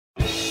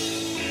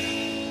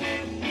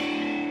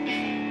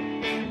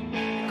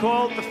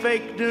called the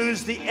fake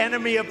news the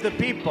enemy of the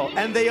people,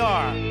 and they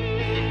are.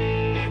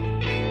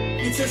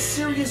 It's a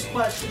serious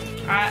question.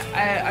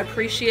 I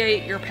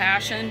appreciate your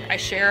passion. I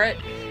share it.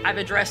 I've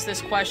addressed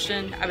this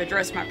question. I've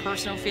addressed my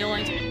personal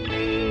feelings.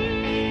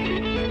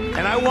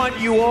 And I want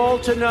you all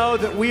to know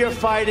that we are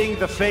fighting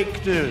the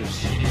fake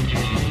news.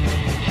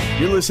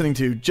 You're listening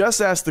to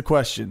Just Ask the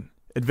Question,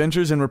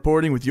 Adventures in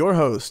Reporting with your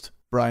host,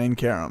 Brian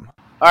Karam.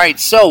 All right,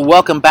 so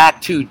welcome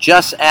back to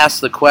Just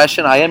Ask the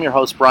Question. I am your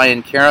host,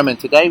 Brian Karam, and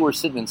today we're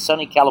sitting in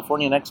sunny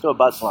California next to a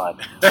bus line.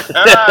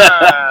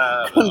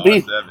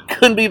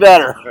 couldn't be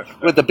better,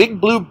 with a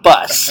big blue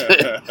bus.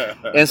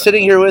 And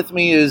sitting here with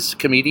me is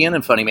comedian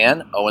and funny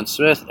man, Owen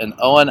Smith. And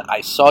Owen,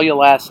 I saw you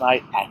last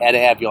night. I had to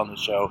have you on the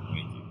show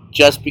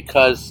just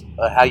because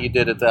of how you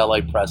did at the LA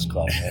Press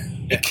Club.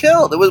 You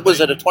killed. Was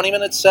it a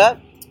 20-minute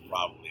set?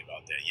 Probably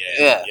about that,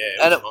 yeah.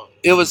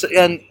 It was,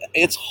 and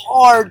it's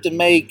hard to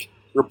make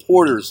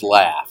reporters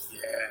laugh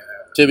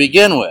to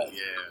begin with,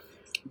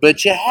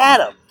 but you had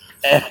them,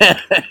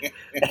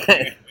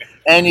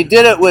 and you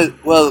did it with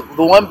the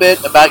one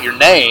bit about your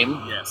name,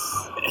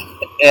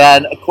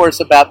 and of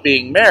course about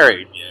being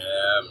married,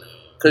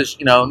 because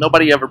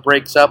nobody ever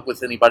breaks up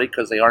with anybody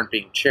because they aren't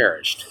being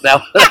cherished.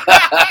 Now,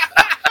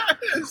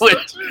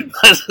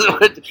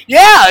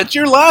 it's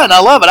your line. I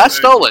love it. I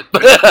stole it,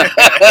 but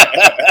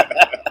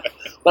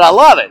I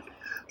love it.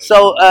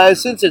 So,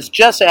 since it's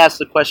just asked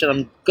the question,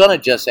 I'm going to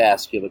just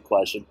ask you the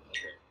question.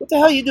 What the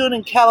hell are you doing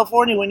in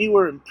California when you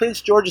were in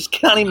Prince George's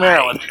County,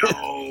 Maryland?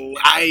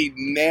 I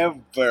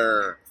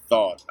never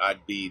thought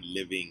I'd be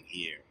living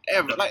here.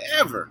 Ever.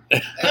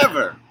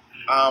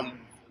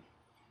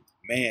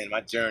 Man,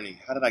 my journey,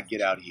 how did I get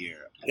out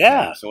here?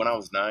 Yeah. So when I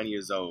was 9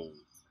 years old,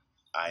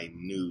 I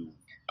knew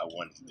I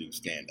wanted to do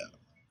stand-up,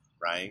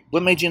 right?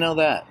 What made you know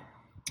that?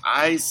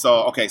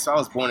 So I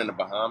was born in the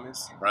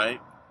Bahamas, right?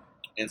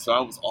 And so I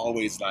was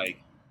always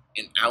like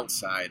an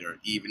outsider,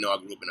 even though I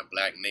grew up in a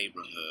black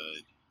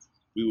neighborhood.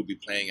 We would be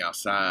playing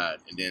outside,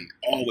 and then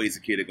always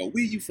a kid would go,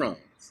 "Where you from?"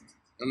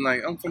 I'm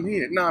like, "I'm from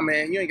here." "Nah,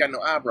 man, you ain't got no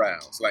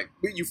eyebrows." Like,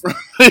 "Where you from?"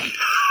 I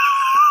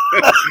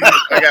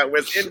got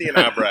West Indian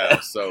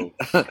eyebrows, so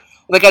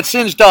they got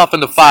singed off in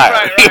the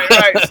fire.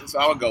 Right. So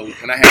I would go,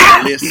 and I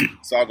had a list.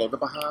 So I'll go to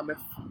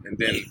Bahamas, and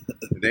then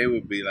they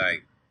would be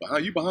like,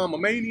 "You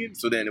Bahamanian?"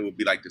 So then it would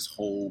be like this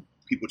whole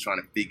people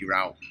trying to figure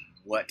out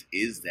what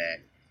is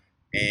that.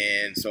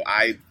 And so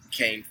I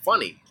became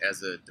funny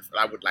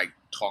I would like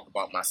talk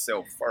about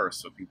myself first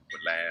so people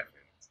would laugh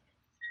and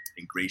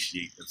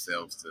ingratiate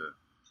themselves to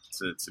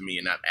me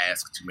and not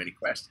ask too many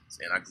questions.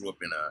 And I grew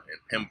up in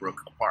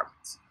Pembroke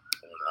Apartments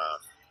on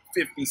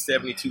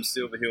 5072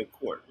 Silver Hill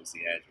Court was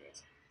the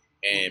address.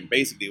 And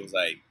basically it was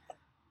like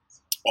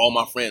all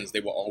my friends, we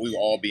were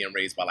all being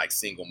raised by like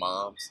single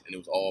moms, and it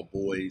was all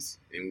boys,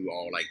 and we were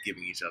all like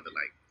giving each other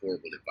like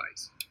horrible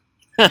advice.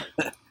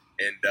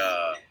 And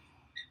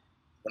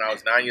when I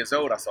was 9 years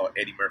old, I saw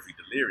Eddie Murphy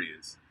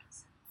Delirious.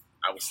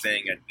 I was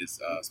staying at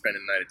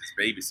spending the night at this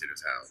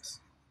babysitter's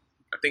house.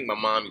 I think my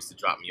mom used to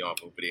drop me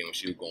off over there when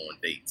she would go on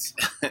dates.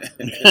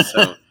 And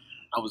so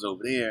I was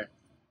over there,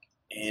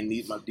 and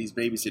these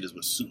babysitters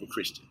were super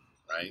Christian,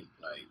 right?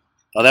 Like,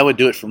 oh, that would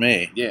do it for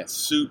me. Yeah,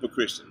 super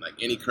Christian.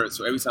 Like any curse.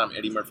 So every time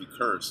Eddie Murphy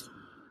cursed,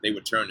 they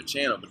would turn the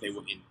channel, but they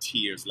were in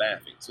tears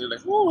laughing. So they're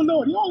like, "Oh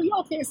Lord,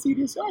 y'all can't see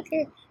this. Y'all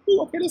can't.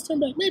 Ooh, okay, let's turn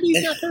back. Maybe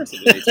he's not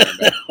cursing." And they turn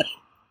back.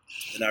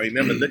 And I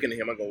remember looking at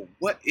him, I go,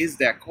 "What is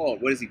that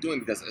called? What is he doing?"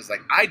 Because it's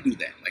like, I do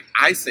that. Like,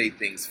 I say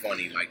things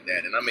funny like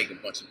that, and I make a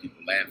bunch of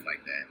people laugh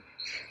like that.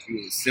 He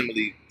was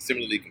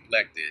similarly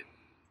complected.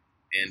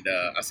 And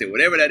I said,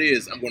 whatever that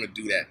is, I'm going to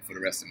do that for the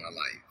rest of my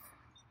life.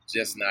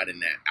 Just not in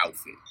that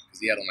outfit. Because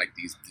he had on like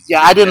these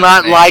I did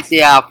not like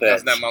the outfit.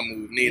 That's not my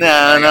move neither.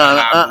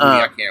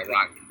 I can't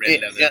rock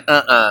red leather.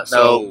 So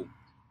no.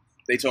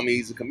 They told me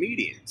he's a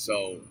comedian.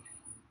 So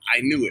I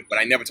knew it, but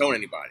I never told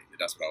anybody that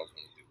that's what I was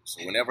going to do.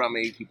 So whenever I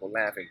made people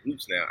laugh in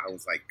groups now, I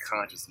was like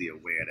consciously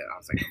aware that I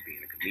was like, I'm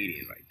being a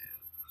comedian right now.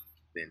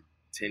 Then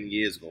 10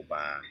 years go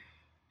by. I'm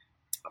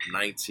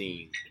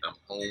 19. I'm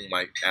home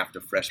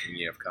after freshman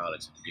year of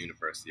college at the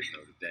University of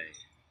Notre Dame.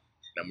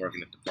 And I'm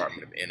working at the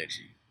Department of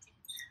Energy.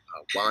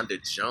 Wanda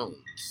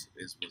Jones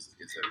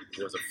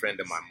was a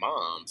friend of my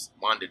mom's.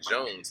 Wanda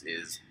Jones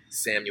is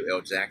Samuel L.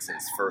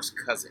 Jackson's first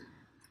cousin.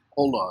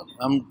 Hold on,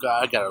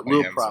 I got a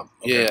real problem.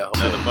 Okay. Yeah,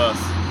 another bus.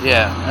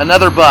 Yeah,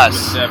 another bus.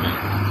 The 7.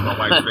 My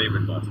wife's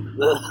favorite bus.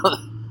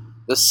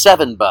 The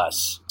 7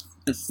 bus.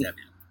 The 7.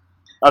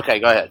 Okay,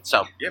 go ahead.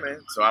 So yeah,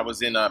 man. So I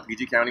was in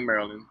PG County,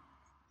 Maryland.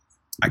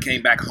 I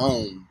came back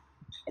home.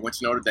 I went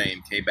to Notre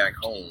Dame. Came back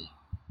home.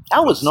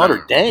 That was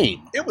Notre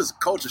Dame. It was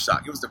culture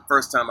shock. It was the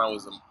first time I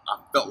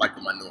felt like a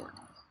minority.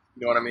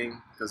 You know what I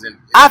mean? Because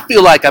I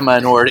feel like a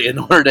minority in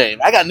Notre Dame.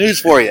 I got news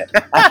for you.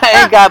 I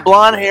ain't got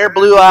blonde hair,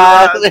 blue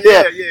eyes.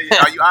 Yeah.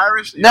 Are you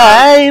Irish? No,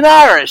 I ain't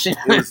Irish.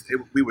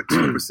 We were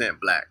 2%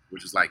 black,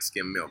 which is like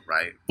skim milk,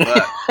 right?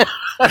 But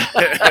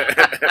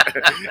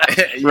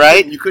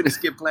right? You couldn't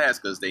skip class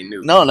because they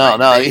knew. No.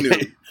 They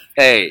knew.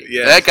 Hey,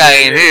 that guy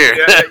ain't here.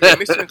 Yeah,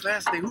 Mr.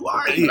 class, who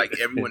are you? Like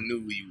everyone knew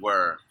who you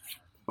were.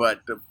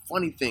 But the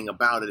funny thing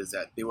about it is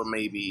that there were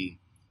maybe,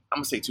 I'm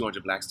going to say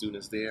 200 black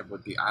students there,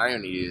 but the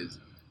irony is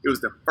it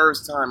was the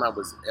first time I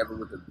was ever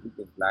with a group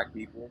of black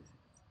people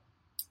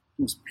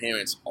whose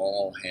parents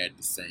all had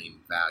the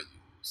same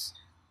values.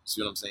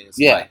 See what I'm saying? So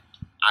Yeah. like,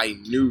 I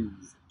knew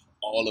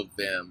all of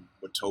them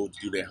were told to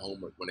do their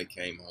homework when they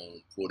came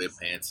home, pull their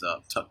pants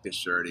up, tuck their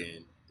shirt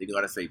in. They knew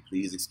how to say,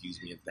 please,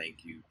 excuse me, and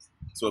thank you.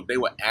 So if they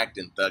were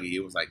acting thuggy,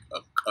 it was like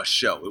a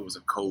show. It was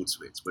a code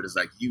switch. But it's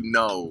like,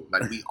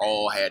 like we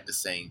all had the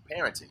same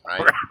parenting, right?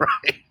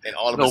 Right. And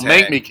all of Don't us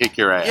make had, me kick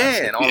your ass.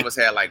 yeah, and all of us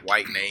had like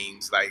white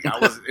names. Like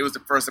it was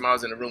the first time I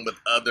was in a room with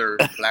other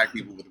black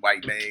people with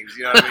white names.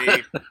 You know what I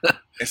mean?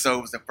 And so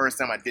it was the first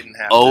time I didn't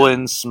have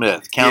Owen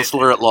Smith,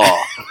 counselor at law.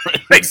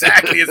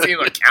 exactly. It seemed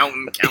like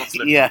accountant,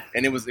 counselor. Yeah.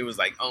 And it was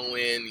like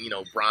Owen,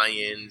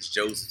 Brian's,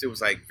 Joseph. It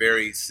was like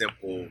very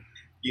simple,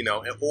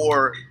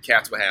 or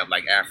cats would have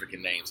like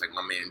African names, like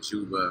my man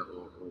Juba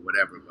or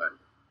whatever. But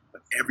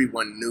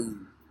everyone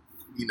knew,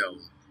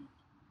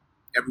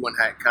 everyone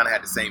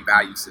had the same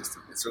value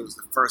system. And so it was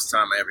the first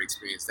time I ever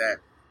experienced that.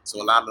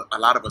 So a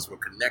lot of us were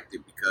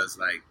connected because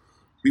like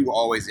we were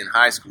always in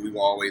high school. We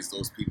were always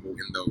those people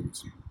in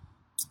those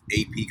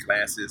AP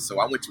classes.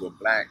 So I went to a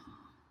black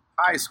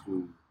high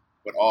school,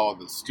 but all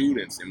the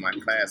students in my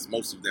class,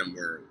 most of them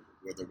were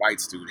the white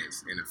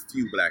students and a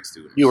few black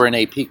students. You were in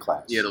AP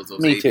class. Yeah, those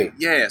Me AP. too.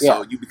 Yeah,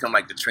 so you become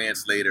like the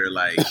translator,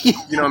 like, you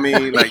know what I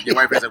mean? Like your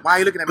white friend's like, why are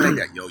you looking at me like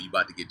that? Yo, you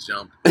about to get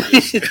jumped.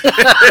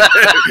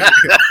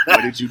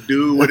 What did you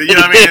do? You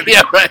know what I mean?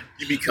 Yeah, right.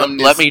 You become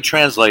this. Let me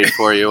translate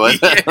for you.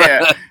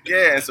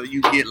 yeah. So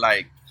you get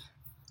like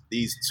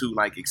these two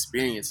like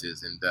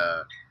experiences, and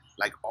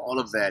like all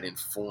of that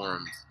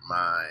informed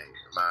my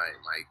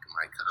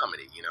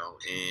comedy,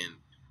 and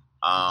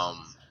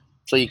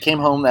So you came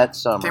home that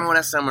summer. came on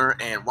that summer,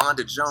 and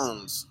Wanda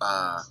Jones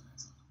was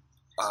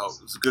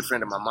a good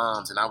friend of my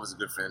mom's, and I was a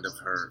good friend of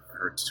her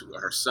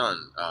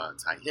son,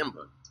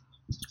 Tyhimba.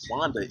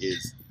 Wanda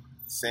is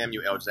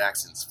Samuel L.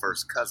 Jackson's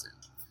first cousin.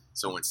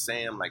 So when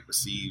Sam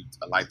received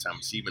a Lifetime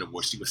Achievement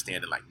Award, she was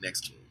standing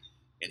next to him.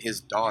 And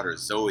his daughter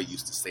Zoe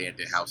used to stay at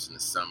their house in the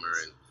summer,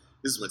 and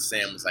this is when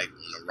Sam was on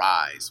the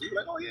rise. So we were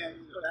like, oh yeah,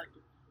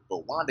 actor.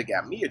 But Wanda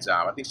got me a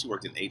job. I think she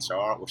worked in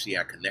HR, or she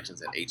had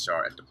connections at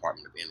HR at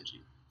Department of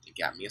Energy.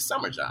 Got me a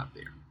summer job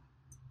there.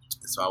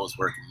 And so I was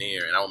working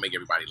there, and I would make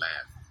everybody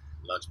laugh.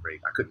 Lunch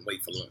break. I couldn't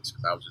wait for lunch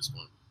because I was just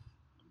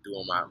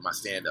doing my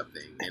stand-up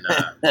thing. And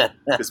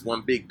this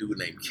one big dude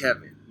named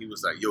Kevin, he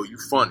was like, yo, you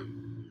funny.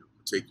 I'm going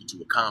to take you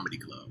to a comedy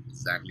club.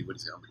 Exactly what he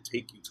said. I'm going to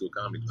take you to a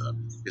comedy club.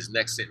 His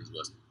next sentence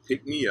was,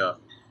 pick me up.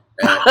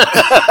 I'm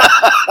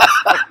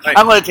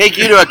going to take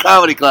you to a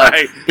comedy club.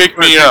 Right. Pick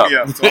me up.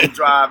 So I'm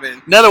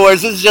driving. In other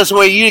words, this is just a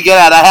way you to get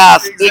out of the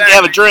house. You can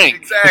have a drink.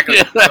 Exactly.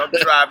 So I'm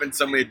driving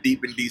somewhere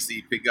deep in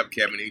D.C., pick up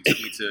Kevin, and he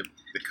took me to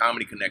the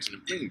Comedy Connection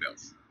in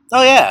Greenbelt.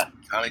 Oh, yeah.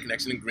 Comedy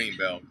Connection in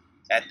Greenbelt.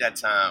 At that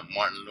time,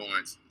 Martin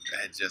Lawrence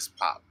had just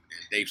popped,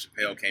 and Dave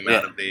Chappelle came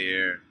out of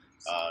there.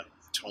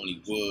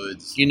 Tony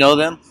Woods. You know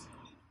them?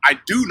 I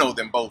do know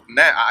them both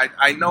now.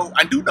 I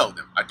do know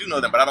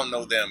them, but I don't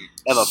know them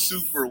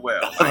super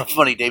well. I have a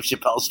funny Dave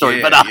Chappelle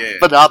story, Yeah,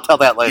 but I'll tell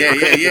that later.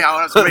 Yeah. Oh,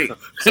 that's great.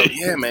 So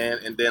yeah, man.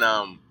 And then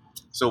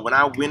so when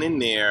I went in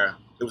there,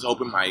 it was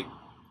open mic,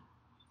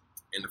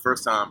 and the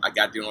first time I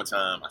got there on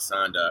time, I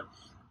signed up,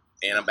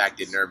 and I'm back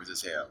there nervous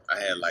as hell. I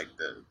had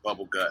the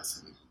bubble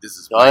guts. And this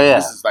is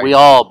We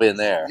all been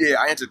there. Yeah,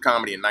 I entered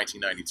comedy in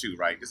 1992.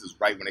 Right, this is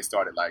right when they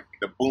started.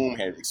 The boom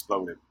had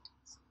exploded.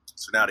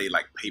 So now they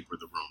paper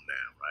the room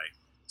now, right?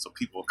 So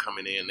people are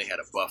coming in, they had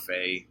a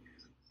buffet,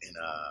 and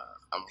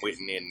I'm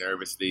waiting there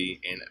nervously,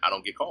 and I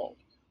don't get called.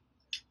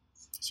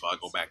 So I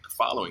go back the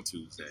following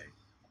Tuesday,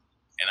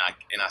 and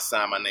I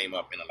sign my name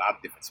up in a lot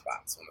of different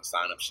spots on the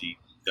sign-up sheet.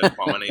 Doesn't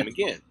call my name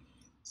again.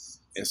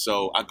 And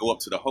so I go up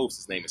to the host,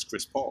 his name is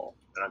Chris Paul,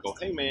 and I go,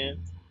 hey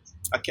man,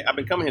 I've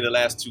been coming here the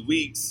last 2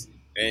 weeks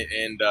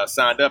and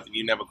signed up, and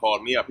you never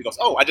called me up. He goes,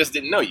 oh, I just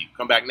didn't know you.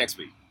 Come back next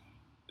week.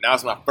 And that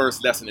was my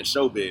first lesson in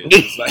showbiz.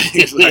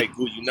 It's like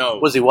who you know.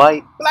 Was he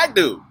white? Black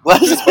dude. Was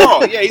Chris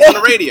Paul. Yeah, he's on the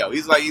radio.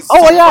 He's super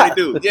funny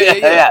dude.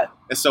 Yeah.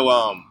 And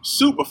so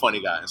super funny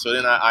guy. And so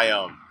then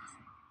I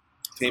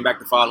came back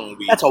the following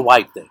week. That's a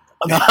white thing.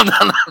 No.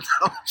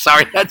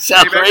 Sorry, that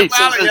sounds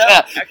racist.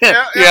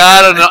 Yeah,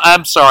 I don't know.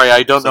 I'm sorry,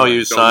 I don't know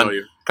you, son. Know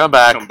you. Come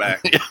back.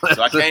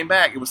 So I came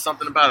back. It was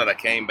something about it. I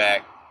came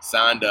back,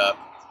 signed up.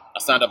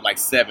 I signed up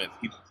 7th.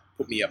 He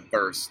put me up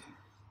first.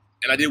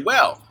 And I did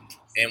well.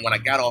 And when I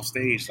got off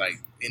stage,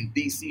 in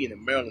D.C. and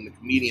in Maryland, the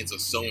comedians are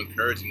so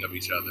encouraging of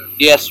each other.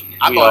 Yes,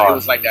 I thought it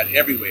was like that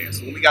everywhere.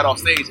 So when we got off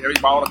stage,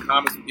 all the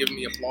comics were giving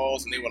me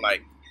applause, and they were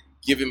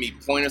giving me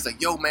pointers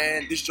yo,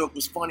 man, this joke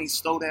was funny,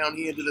 slow down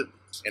here.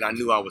 And I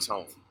knew I was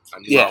home.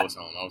 I was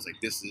home. I was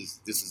like, this is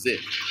it.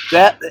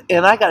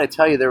 And I got to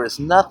tell you, there is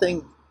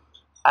nothing.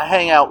 I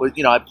hang out with,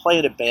 I play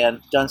in a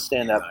band, done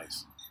stand-up.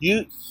 Nice.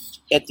 You,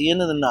 at the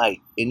end of the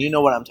night, and you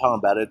know what I'm talking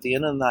about, at the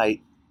end of the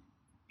night,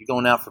 you're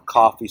going out for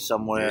coffee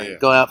somewhere,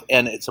 go out,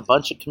 and it's a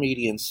bunch of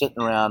comedians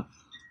sitting around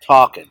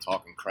talking.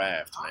 Talking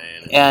craft,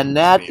 man. And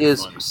that Being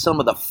is funny. some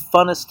of the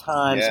funnest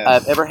times Yes.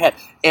 I've ever had.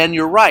 And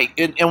you're right.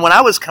 And when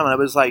I was coming up,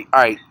 it was like,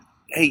 all right,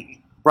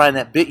 hey, Brian,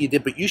 that bit you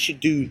did, but you should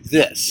do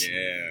this.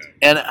 Yeah.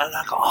 And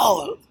I go,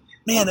 oh,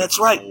 man, that's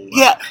right. Oh, wow.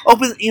 Yeah,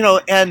 open,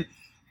 and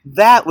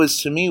that was,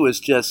 to me, was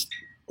just,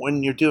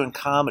 when you're doing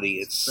comedy,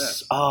 it's,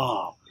 Best.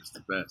 oh, It's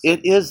the best.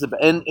 it is the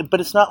best. But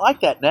it's not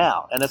like that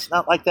now. And it's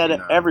not like that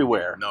No.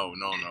 everywhere. No.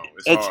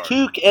 It's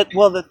hard.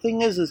 well, the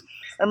thing is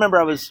I remember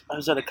I was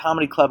at a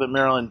comedy club in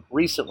Maryland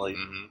recently,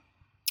 Mhm.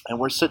 and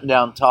we're sitting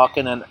down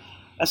talking, and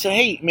I said,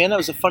 hey, man, that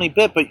was a funny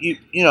bit, but you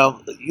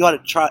ought to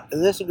try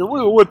this. And go,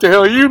 well, what the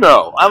hell you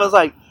know? I was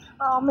like,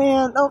 oh,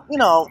 man,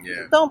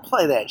 don't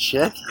play that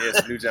shit. Yeah, it's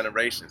a new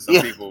generation. Some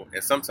Yeah. people,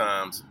 and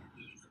sometimes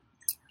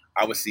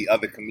I would see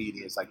other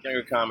comedians, like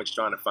younger comics,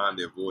 trying to find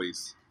their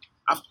voice.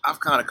 I've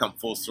kind of come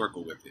full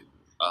circle with it.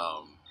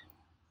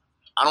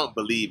 I don't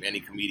believe any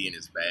comedian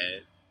is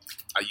bad.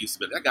 I used to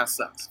be, that guy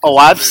sucks. Oh,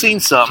 I've seen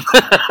some.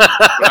 But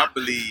I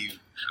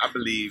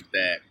believe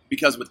that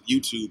because with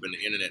YouTube and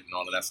the internet and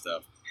all of that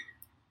stuff,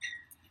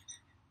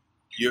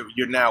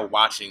 you're now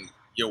watching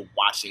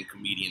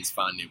comedians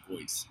find their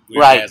voice.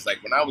 Whereas,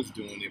 like when I was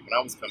doing it, when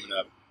I was coming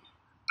up,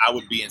 I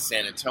would be in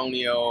San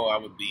Antonio, I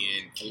would be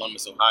in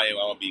Columbus, Ohio,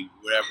 I would be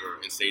wherever,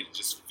 and say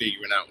just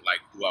figuring out like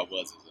who I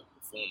was as a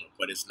performer.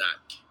 But it's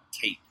not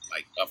taped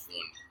like up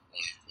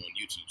on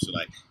YouTube. So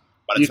like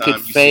by the You time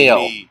could you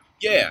fail. see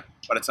me,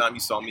 by the time you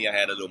saw me, I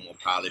had a little more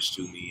polish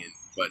to me,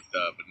 but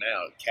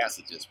now cats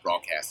are just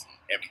broadcasting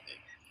everything.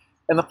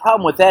 And the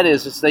problem with that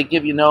is they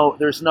give you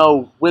there's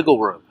no wiggle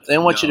room. They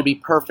want you to be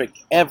perfect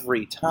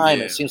every time,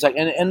 Yeah. it seems like.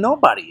 And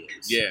nobody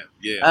is.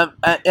 Yeah.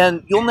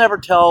 And you'll never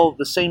tell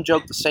the same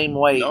joke the same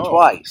way No,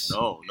 twice.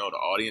 No, the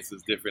audience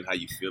is different. How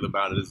you feel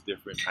about it is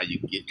different. How you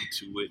get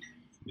into it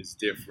is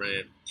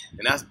different.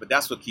 And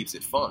that's what keeps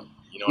it fun.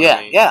 You know what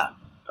I mean? Yeah.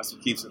 That's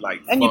what keeps it like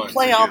And fun you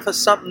play to off do. of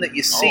something that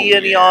you see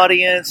in the yeah.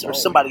 audience, or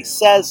somebody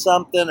says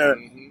something, or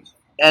Mhm.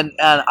 and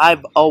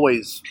I've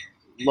always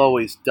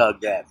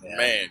dug that, man.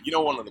 Man, you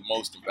know one of the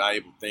most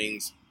valuable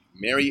things,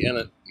 Mary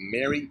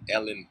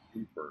Ellen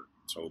Hooper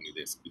told me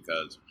this,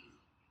 because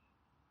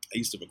I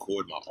used to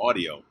record my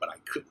audio, but I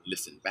couldn't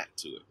listen back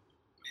to it.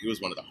 It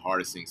was one of the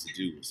hardest things to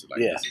do, was to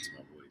listen to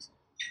my voice.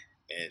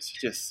 And she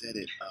just said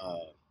it,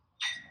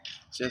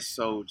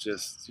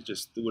 she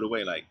just threw it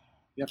away. Like,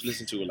 you have to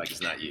listen to it like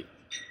it's not you.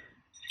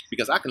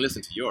 Because I can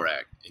listen to your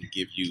act and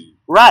give you,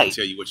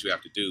 tell you what you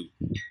have to do.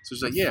 So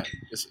she's like, yeah,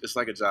 it's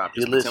like a job.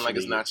 Just pretend like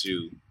it's not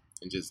you.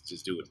 And just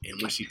do it. And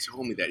when she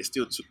told me that, it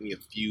still took me a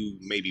few,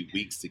 maybe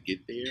weeks to get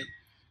there.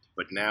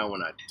 But now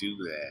when I do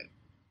that,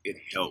 it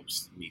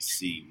helps me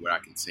see where I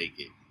can take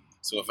it.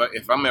 So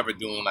if I'm ever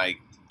doing like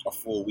a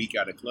full week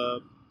at a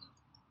club,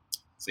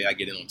 say I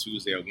get in on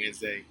Tuesday or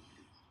Wednesday,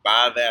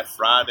 by that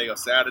Friday or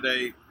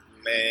Saturday,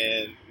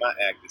 man, my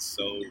act is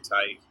so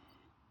tight.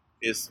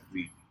 It's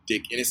ridiculous.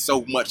 And it's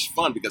so much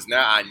fun because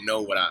now I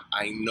know where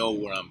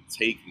I'm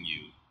taking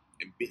you.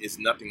 And it's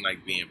nothing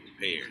like being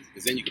prepared.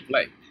 Because then you can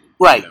play.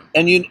 Right.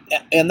 You know?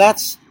 And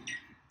that's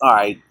all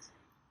right.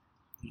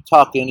 You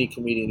talk to any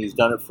comedian who's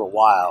done it for a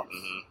while,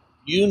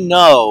 you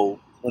know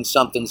when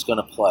something's going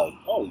to play.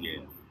 Oh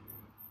yeah.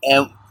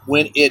 And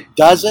when it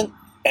doesn't,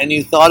 and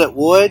you thought it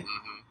would,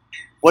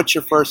 what's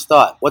your first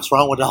thought? What's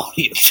wrong with the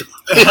audience?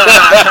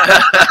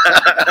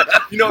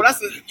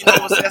 That's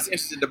an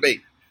interesting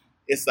debate.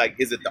 It's like,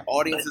 is it the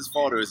audience's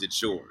fault or is it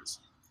yours?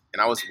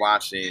 And I was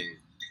watching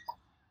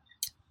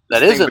That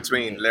thing isn't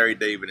between Larry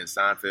David and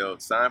Seinfeld.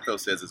 Seinfeld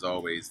says it's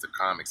always the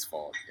comic's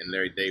fault, and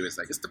Larry David's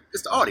like, it's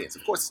the audience.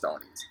 Of course, it's the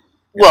audience.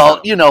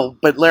 Well,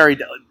 but Larry,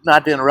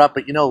 not to interrupt,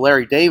 but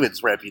Larry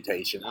David's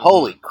reputation.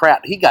 Holy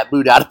crap, he got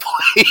booed out of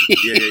play.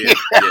 Yeah.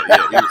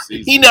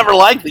 He never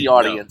liked the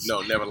audience.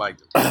 No, never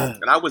liked it.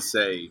 And I would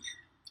say,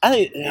 I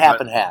think half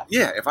and half.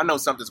 Yeah, if I know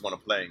something's going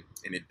to play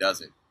and it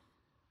doesn't,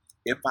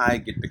 if I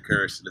get the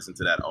courage to listen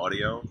to that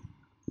audio,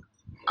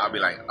 I'll be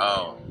like,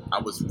 oh, I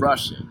was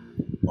rushing,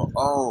 or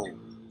oh,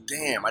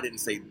 damn, I didn't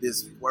say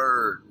this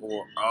word,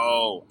 or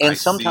oh. And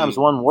sometimes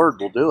one word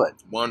will do it.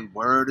 One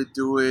word to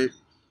do it.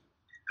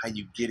 How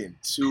you get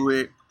into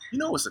it. You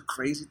know, it's a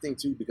crazy thing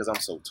too, because I'm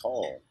so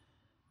tall.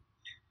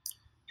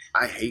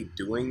 I hate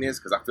doing this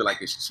because I feel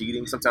like it's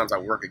cheating. Sometimes I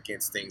work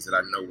against things that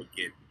I know would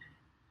get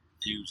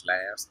huge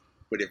laughs.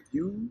 But if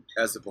you,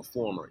 as a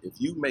performer, if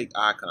you make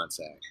eye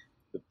contact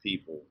with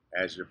people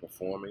as you're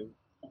performing,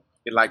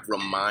 it like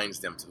reminds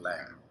them to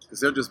laugh. Because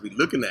they'll just be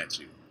looking at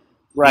you.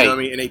 Right. You know what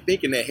I mean? And they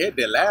think in their head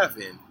they're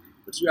laughing,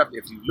 but you have to,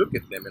 if you look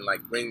at them and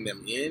like bring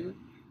them in,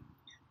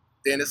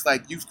 then it's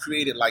like you've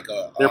created like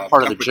they're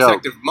part of the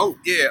protective joke. moat,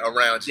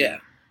 around you. Yeah.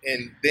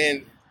 And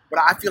then, but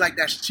I feel like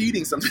that's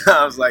cheating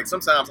sometimes. Like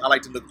sometimes I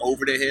like to look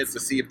over their heads to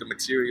see if the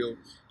material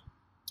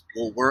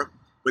will work.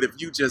 But if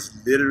you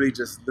just literally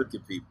just look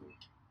at people,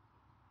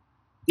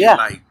 it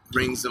like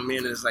brings them in,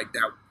 and it's like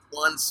that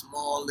one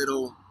small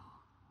little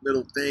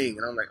thing,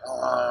 and I'm like,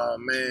 oh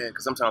man,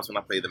 because sometimes when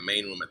I play the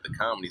main room at the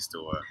Comedy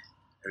Store,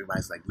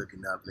 everybody's like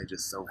looking up and they're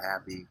just so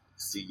happy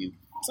to see you.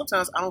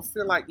 Sometimes I don't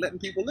feel like letting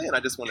people in. I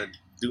just want to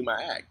do my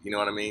act. You know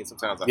what I mean?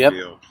 Sometimes I Yep.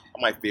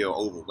 might feel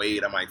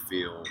overweight. I might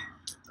feel,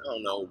 I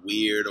don't know,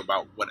 weird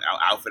about what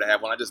outfit I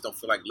have on. I just don't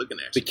feel like looking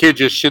at The you. kid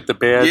just shit the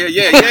bed.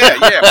 Yeah.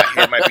 My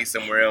head might be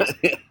somewhere else.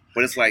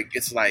 But it's like a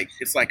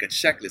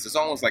checklist. It's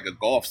almost like a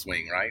golf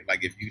swing, right?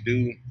 Like if you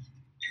do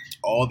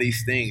all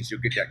these things, you'll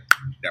get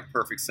that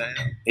perfect sound.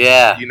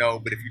 Yeah. You know,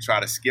 but if you try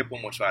to skip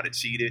them or try to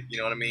cheat it, you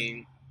know what I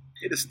mean?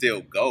 It'll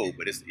still go,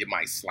 but it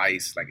might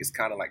slice. Like it's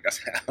kind of like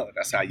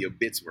that's how your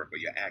bits work or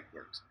your act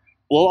works.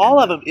 Well, all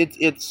of them,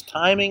 it's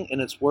timing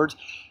and it's words.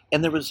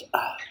 And there was,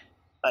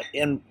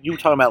 and you were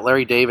talking about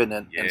Larry David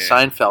and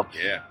Seinfeld,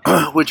 Yeah.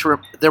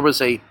 there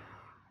was and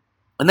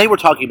they were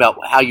talking about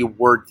how you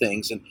word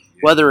things and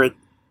whether it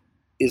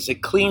is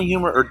it clean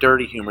humor or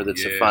dirty humor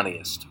that's the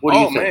funniest. What do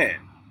you think? Oh man,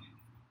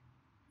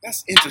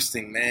 that's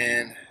interesting,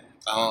 man.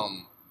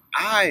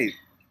 I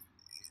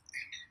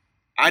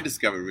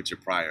discovered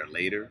Richard Pryor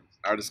later.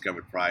 I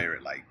discovered Pryor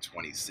at like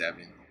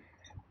 27,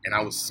 and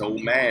I was so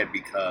mad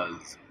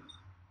because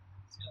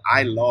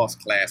I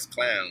lost class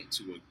clown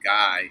to a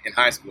guy in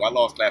high school. I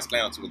lost class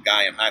clown to a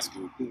guy in high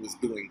school who was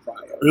doing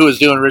Pryor. Who was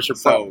doing Richard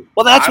Pryor? So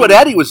Well, that's what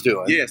Eddie was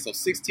doing. Yeah, so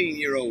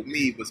 16-year-old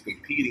me was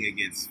competing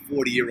against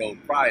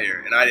 40-year-old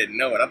Pryor, and I didn't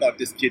know it. I thought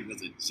this kid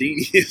was a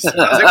genius. I was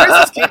like,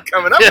 where's this kid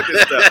coming up with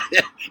this stuff?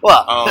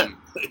 Well,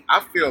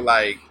 I feel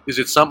like... is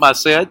it something I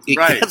said?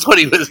 Right. That's what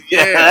he was.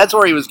 Yeah, that's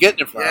where he was getting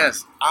it from.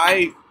 Yes,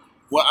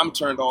 I'm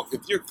turned off.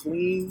 If you're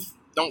clean,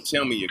 don't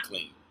tell me you're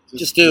clean.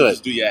 Just do it.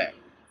 Just do your act.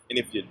 And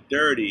if you're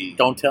dirty...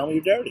 Don't tell me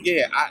you're dirty.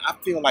 Yeah, I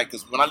feel like,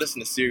 because when I listen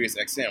to Sirius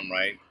XM,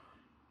 right,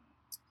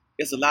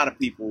 there's a lot of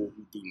people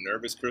who do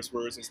nervous curse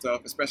words and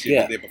stuff, especially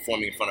if they're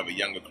performing in front of a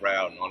younger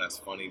crowd and all that's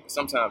funny. But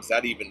sometimes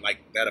that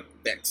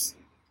affects,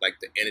 like,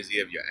 the energy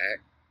of your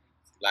act.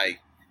 Like,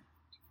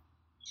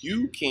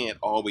 you can't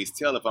always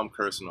tell if I'm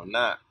cursing or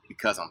not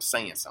because I'm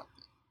saying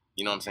something.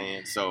 You know what I'm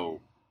saying? So...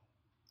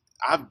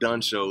 I've done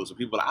shows where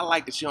people are like, I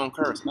like that you don't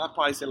curse. And I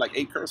probably said like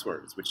 8 curse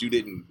words, but you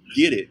didn't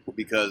get it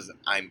because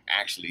I'm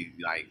actually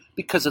like...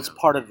 Because it's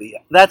part of the...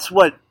 That's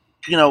what,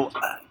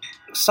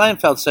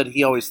 Seinfeld said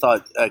he always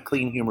thought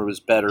clean humor was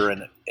better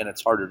and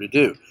it's harder to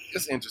do.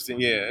 It's interesting,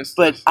 yeah.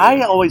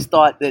 I always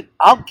thought that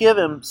I'll give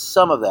him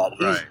some of that.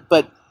 Right.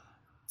 But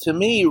to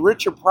me,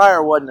 Richard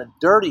Pryor wasn't a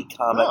dirty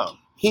comic. No.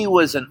 He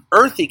was an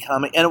earthy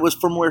comic, and it was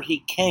from where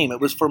he came.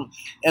 It was from...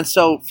 And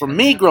so for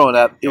me growing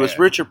up, it was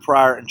Richard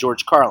Pryor and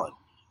George Carlin.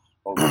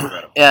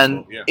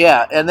 And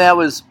and that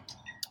was,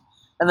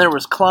 and there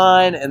was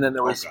Klein, and then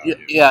there was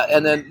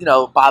and then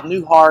Bob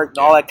Newhart and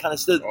all that kind of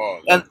stuff. Oh,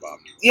 I and love Bob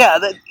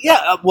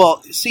Newhart.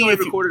 Well, see, he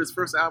recorded his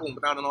first album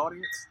without an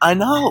audience. I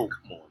know.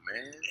 Come on,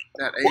 man.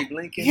 That Abe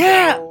Lincoln.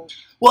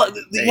 Well,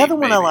 the other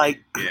one I like.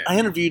 Yeah. I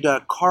interviewed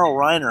Carl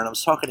Reiner, and I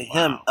was talking to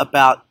him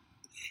about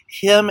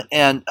him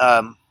and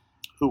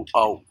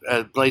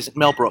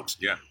Mel Brooks.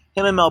 Yeah.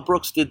 Him and Mel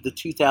Brooks did the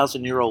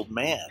 2,000-Year-Old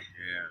Man.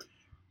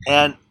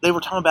 And they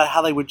were talking about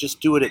how they would just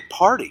do it at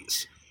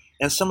parties.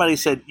 And somebody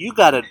said, you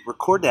got to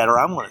record that or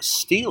I'm going to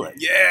steal it.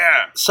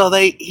 Yeah. So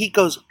he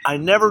goes, I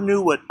never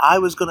knew what I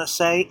was going to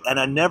say and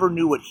I never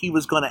knew what he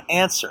was going to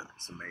answer.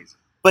 It's amazing.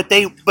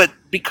 But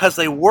because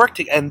they worked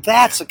together, and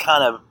that's a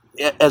kind of,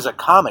 as a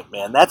comic,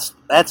 man, that's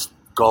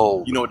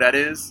gold. You know what that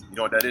is?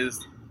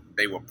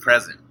 They were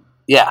present.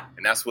 Yeah.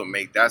 And that's what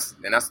that's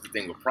the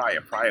thing with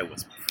Pryor. Pryor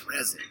was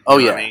present. Oh,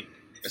 you know yeah. what I mean?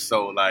 And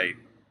so, like,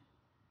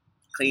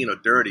 clean or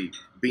dirty,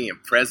 being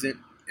present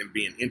and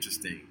being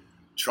interesting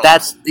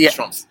trumps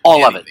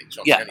all of anything, it.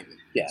 Trumps anything.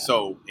 Yeah.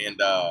 So, and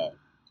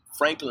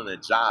Franklin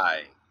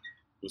Ajayi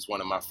was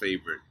one of my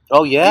favorite.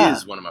 Oh, yeah.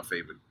 Is one of my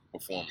favorite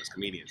performers,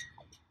 comedians.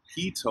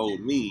 He told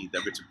me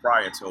that Richard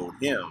Pryor told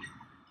him,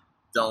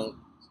 don't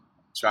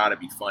try to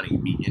be funny,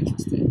 be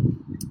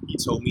interesting. He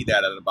told me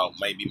that at about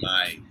maybe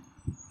my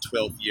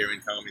 12th year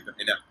in comedy.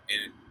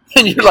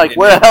 And you're like,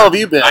 where the hell have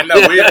you been? I know,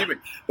 where have you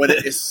been? But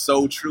it's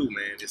so true,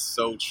 man. It's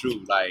so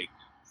true. Like,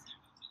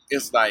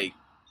 it's like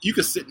you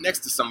could sit next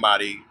to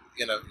somebody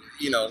in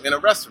a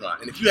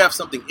restaurant, and if you have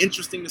something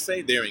interesting to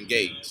say, they're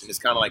engaged. And it's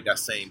kind of like that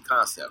same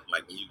concept.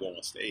 Like when you go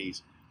on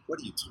stage, what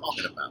are you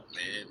talking about,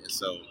 man? And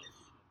so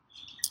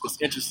it's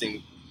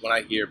interesting when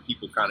I hear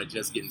people kind of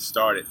just getting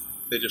started.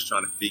 They're just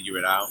trying to figure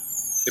it out.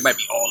 They might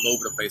be all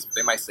over the place, but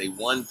they might say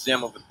one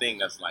gem of a thing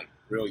that's like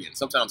brilliant.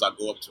 Sometimes I'll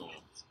go up to them.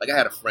 Like I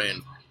had a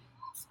friend,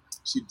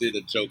 she did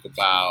a joke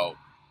about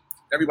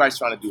everybody's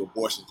trying to do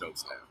abortion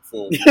jokes now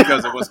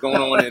because of what's going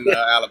on in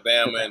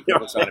Alabama and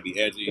people trying to be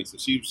edgy. So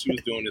she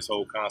was doing this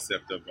whole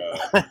concept of.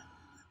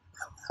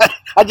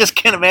 I just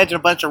can't imagine a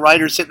bunch of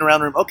writers sitting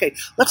around the room. Okay,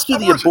 let's do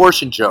the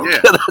abortion joke.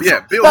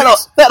 Yeah.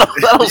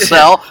 That'll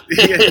sell.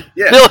 Yeah.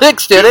 Bill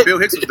Hicks did it. Bill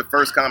Hicks was the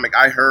first comic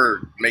I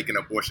heard make an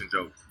abortion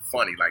joke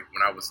funny. Like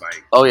when I was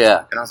like, oh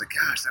yeah, and I was like,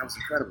 gosh, that was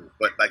incredible.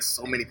 But like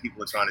so many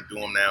people are trying to do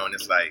them now, and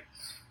it's like,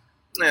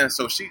 yeah.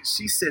 So she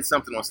said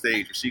something on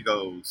stage where she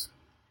goes,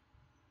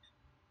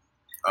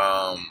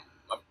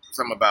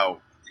 something about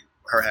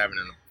her having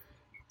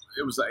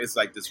it's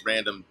like this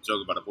random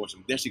joke about abortion.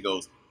 But then she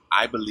goes,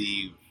 I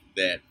believe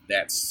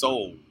that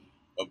soul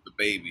of the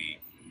baby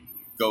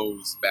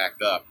goes back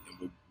up and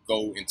will go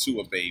into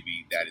a baby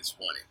that is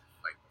wanted.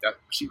 Like that,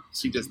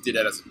 she just did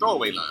that as a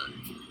throwaway line.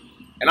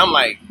 And I'm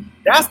like,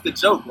 that's the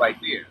joke right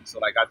there. So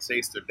like I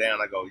chased her down.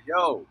 I go,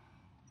 yo,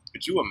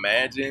 could you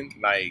imagine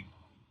like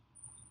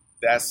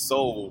that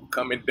soul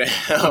coming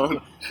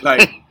down,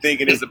 like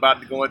thinking it's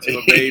about to go into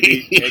a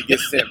baby and get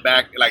sent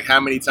back like how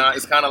many times?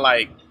 It's kind of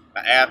like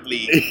an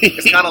athlete.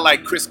 It's kind of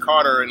like Chris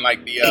Carter in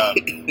like the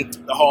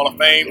Hall of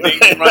Fame thing.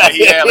 Right?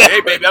 He had like,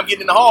 hey baby, I'm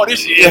getting in the Hall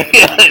this year.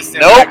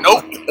 Nope.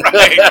 Nope.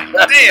 Right.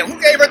 Damn, who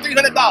gave her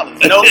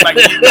 $300? Nope. Like,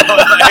 oh,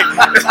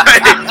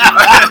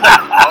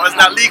 it's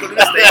not legal in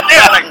this state.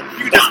 Yeah, like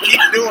you just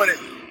keep doing it.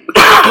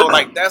 So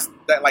like that's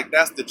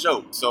the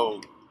joke.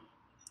 So.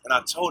 And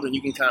I told her,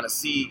 you can kind of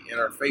see in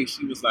her face,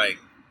 she was like,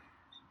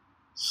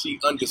 she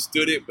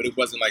understood it, but it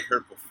wasn't like her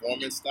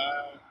performance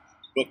style.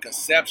 But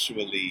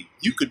conceptually,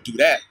 you could do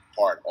that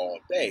part all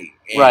day.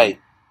 And, right.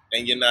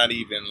 And you're not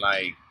even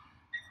like,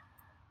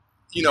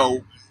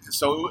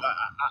 so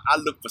I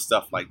look for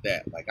stuff like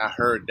that. Like I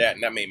heard that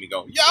and that made me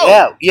go,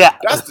 yo, yeah.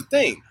 That's the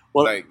thing.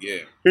 Well, like,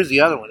 yeah. Here's the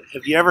other one.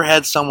 Have you ever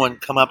had someone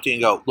come up to you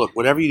and go, look,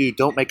 whatever you do,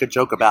 don't make a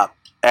joke about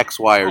X,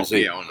 Y, or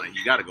Z. Yeah,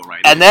 you got to go right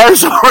and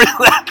there's so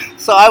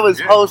I was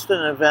hosting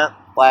an event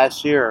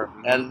last year,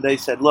 and they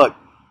said, look,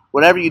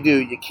 whatever you do,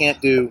 you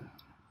can't do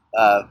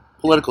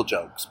political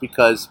jokes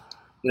because,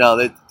 we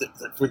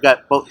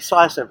got both. So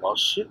I said, well,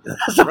 shit,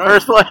 that's the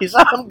first one. He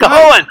said, I'm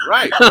going.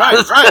 Right.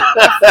 Of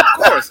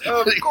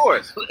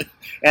course.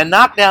 And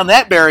knock down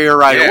that barrier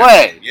right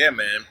away. Yeah,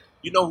 man.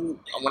 You know who,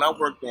 when I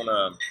worked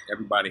on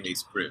Everybody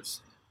Hates Chris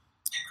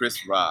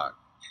Rock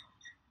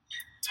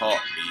taught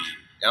me,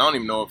 and I don't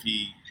even know if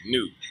he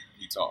knew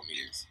he taught me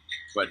this,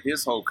 but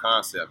his whole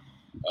concept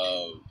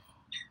of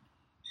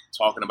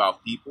talking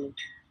about people,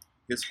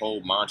 his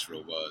whole mantra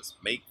was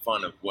make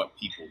fun of what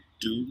people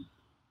do,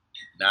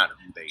 not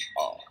who they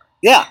are.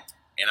 Yeah.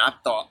 And I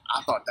thought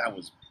that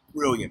was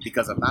brilliant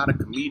because a lot of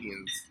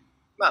comedians,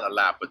 not a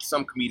lot, but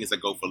some comedians that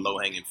go for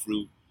low-hanging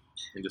fruit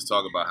and just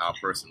talk about how a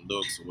person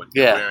looks or what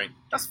they're wearing,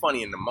 that's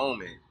funny in the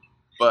moment,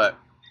 but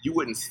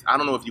I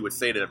don't know if you would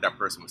say that if that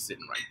person was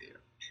sitting right there.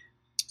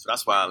 So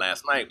that's why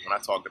last night when I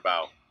talked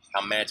about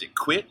how Magic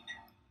quit,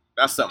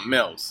 that's something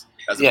else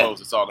as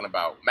opposed to talking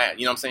about Matt.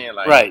 You know what I'm saying?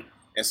 Like, right.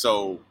 And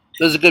so,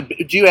 there's a good.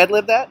 Do you ad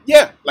lib that?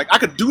 Yeah, like I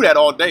could do that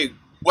all day.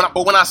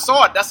 But when I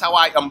saw it, that's how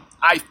I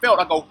felt.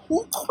 I go,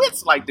 who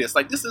quits like this?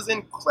 Like this is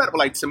incredible.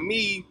 Like to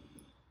me,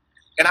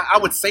 and I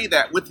would say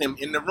that with him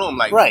in the room,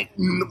 like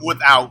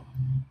without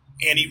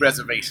any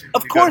reservation.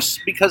 Of course,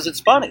 because it's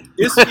funny.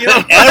 It's, and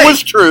it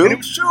was true. And it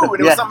was true.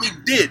 And it was something he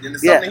did. And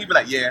it's something he'd be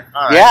like,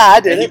 all right. Yeah,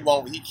 I did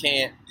and he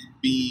can't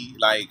be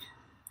like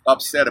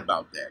upset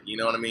about that. You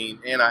know what I mean?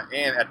 And at the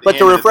end But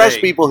to refresh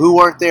people who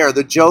weren't there,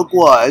 the joke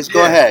was,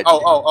 go ahead.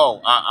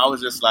 I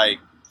was just like,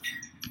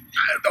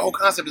 the whole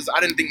concept is I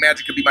didn't think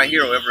Magic could be my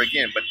hero ever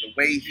again. But the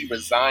way he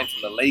resigned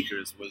from the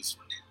Lakers was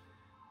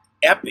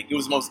epic. It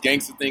was the most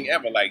gangster thing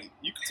ever. Like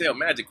you could tell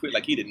Magic quit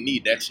like he didn't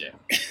need that shit.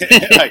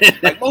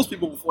 like most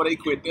people before they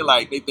quit,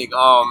 they think,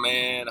 oh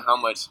man, how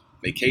much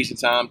vacation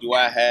time do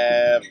I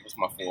have? What's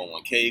my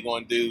 401k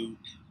going to do?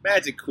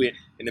 Magic quit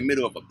in the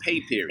middle of a pay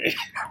period.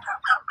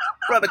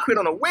 Brother quit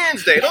on a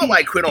Wednesday.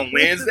 Nobody quit on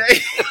Wednesday.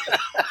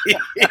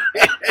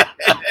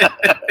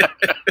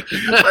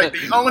 Like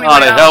the only way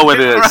the hell with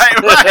this.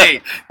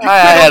 Right. You I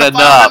had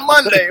enough. On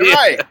Monday,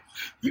 right.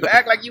 You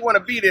act like you want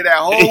to be there that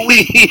whole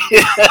week.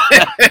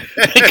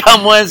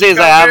 Come Wednesdays,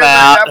 I'm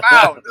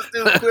out. This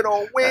dude quit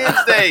on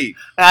Wednesday.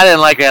 I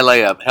didn't like that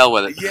layup. Hell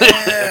with it.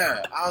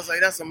 Yeah. I was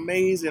like, that's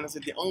amazing. I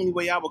said, the only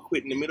way I would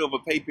quit in the middle of a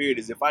pay period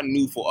is if I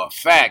knew for a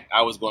fact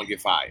I was going to get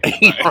fired.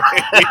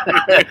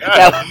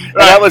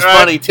 That was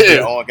funny, too.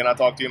 Yeah, oh, can I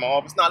talk to you in my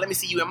office? No, let me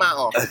see you in my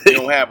office. You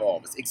don't have an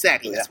office.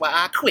 Exactly. That's why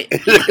I quit.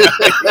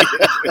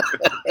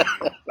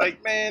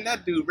 Like, man,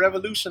 that dude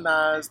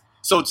revolutionized.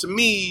 So to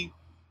me,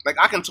 like,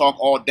 I can talk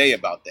all day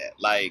about that.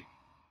 Like,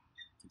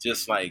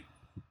 just like,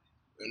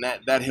 and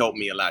that helped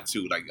me a lot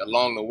too. Like,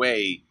 along the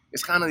way,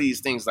 it's kind of these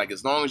things, like,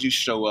 as long as you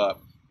show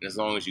up and as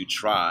long as you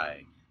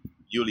try,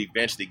 you'll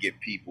eventually get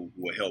people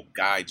who will help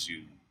guide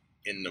you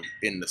in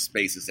the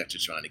spaces that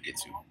you're trying to get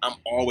to. I'm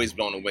always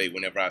blown away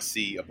whenever I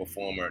see a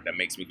performer that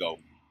makes me go,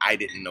 I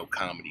didn't know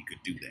comedy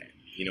could do that.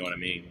 You know what I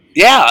mean?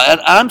 Yeah,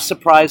 and I'm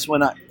surprised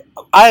when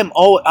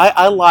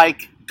I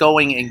like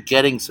going and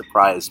getting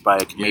surprised by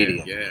a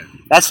comedian. Yeah.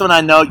 That's when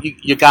I know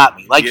you got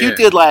me. Like you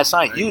did last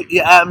night. Right.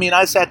 I mean,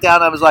 I sat down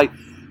and I was like,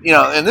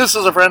 and this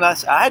is a friend. I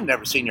had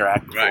never seen your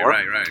act before.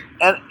 Right.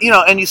 And,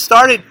 and you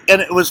started, and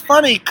it was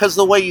funny because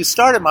the way you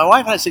started, my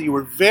wife and I said you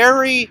were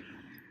very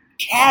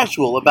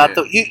casual about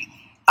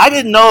I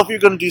didn't know if you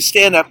were going to do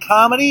stand-up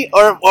comedy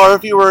or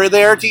if you were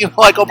there to,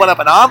 open up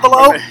an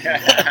envelope.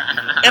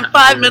 And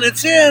 5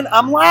 minutes in,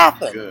 I'm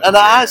laughing. Good, and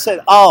I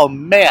said, oh,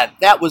 man,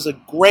 that was a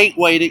great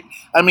way to,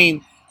 and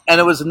And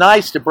it was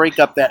nice to break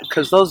up that,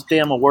 because those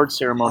damn award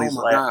ceremonies,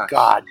 Oh my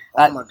God.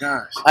 Oh my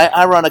gosh.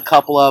 I run a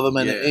couple of them,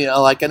 and Yeah.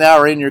 like an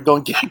hour in, you're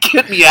going,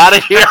 get me out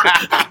of here.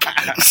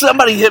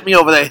 Somebody hit me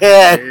over the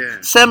head. Yeah.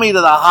 Send me to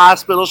the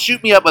hospital.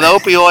 Shoot me up with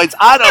opioids.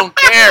 I don't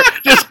care.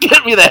 Just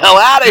get me the hell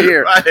out of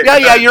here. Right.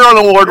 Yeah, you're an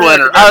award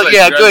winner.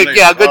 Congratulations.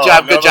 Good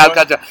job.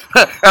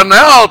 And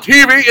now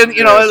TV, and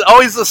it's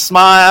always a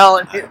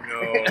smile.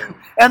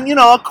 And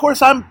of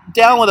course, I'm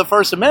down with the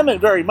First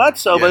Amendment very much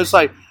so. But it's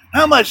like,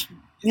 how much,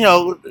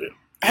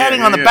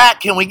 patting on the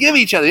back can we give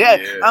each other? Yeah.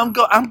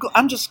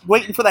 I'm just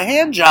waiting for the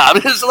hand job.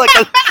 It's like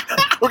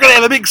we're gonna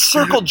have a big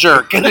circle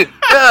jerk.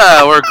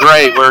 Yeah, we're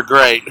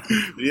great.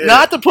 Yeah.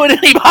 Not to put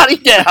anybody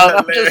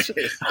down.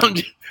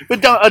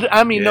 But don't.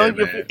 I mean,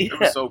 it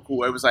was so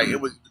cool. It was like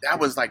that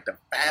was like the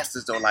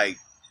fastest though. Like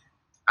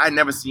I'd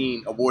never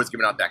seen awards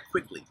given out that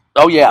quickly.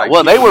 Oh yeah, like,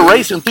 well they were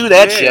racing through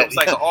that shit. It was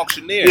like an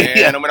auctioneer.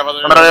 Yeah. And number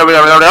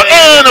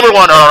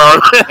one.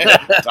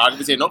 So I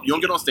could say, nope, you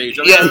don't get on stage.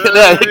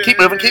 Keep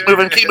moving.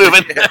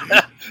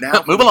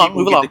 Now move along.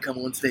 Get to come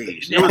on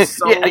stage. It was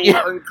so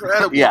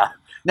incredible. Yeah.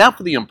 Now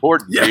for the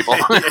important people.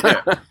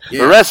 Yeah.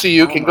 The rest of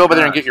you can go over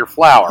there and get your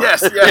flower.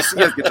 Yes.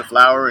 Get your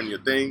flower and your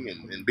thing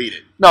and beat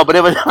it. No, but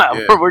it was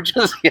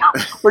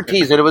we're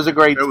teasing. It was a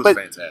great. It was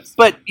fantastic.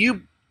 But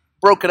you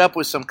broke it up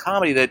with some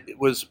comedy that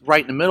was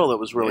right in the middle. That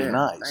was really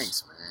nice.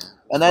 Thanks, man.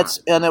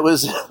 And it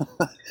was,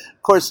 of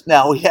course.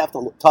 Now we have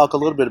to talk a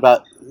little bit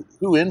about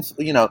who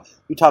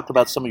you talked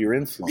about some of your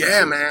influences.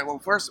 Yeah, man. Well,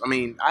 first, I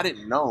mean, I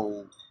didn't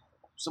know.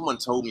 Someone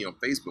told me on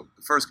Facebook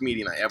the first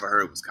comedian I ever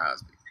heard was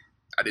Cosby.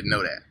 I didn't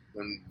know that.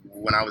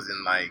 When I was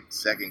in like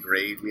second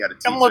grade, we had a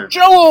teacher. I'm a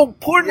Jello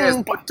pudding.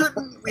 Yes,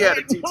 we had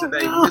a teacher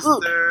named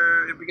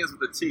Mr. It begins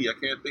with a T. I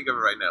can't think of it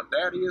right now.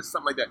 Thaddeus,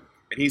 something like that.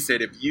 And he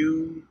said, if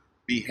you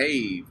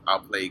behave, I'll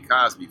play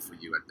Cosby for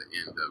you at the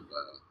end of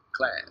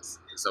class.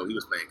 And so he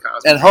was playing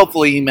Cosby. And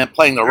hopefully he meant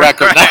playing the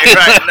record.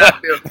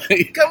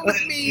 Right. Come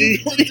with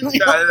me. Oh,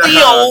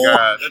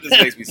 God. That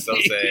just makes me so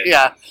sad.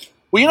 Yeah.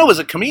 Well, it was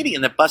a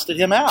comedian that busted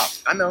him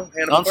out. I know,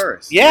 Hannibal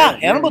Buress. Yeah,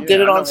 Hannibal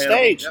did it on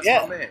stage.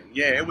 That's my man.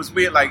 Yeah, it was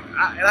weird. Like,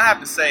 I have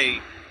to say,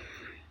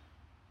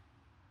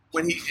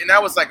 and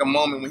that was like a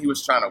moment when he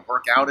was trying to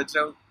work out a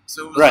joke.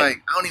 So it was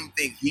like, I don't even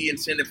think he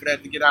intended for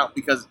that to get out,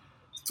 because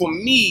for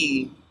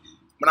me,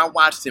 when I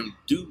watched him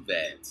do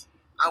that,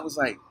 I was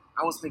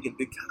thinking,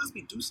 did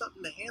Cosby do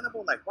something to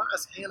Hannibal? Like, why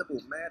is Hannibal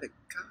mad at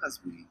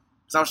Cosby?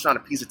 Because I was trying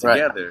to piece it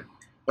together.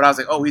 But I was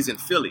like, oh, he's in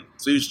Philly.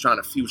 So he was trying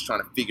to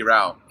figure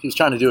out. He was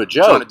trying to do a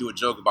joke. Trying to do a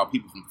joke about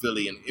people from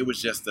Philly. And it was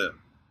just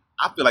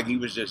I feel like he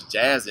was just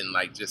jazzing,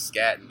 like just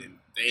scatting. And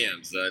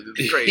damn, son, it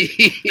was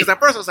crazy. Because at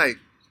first I was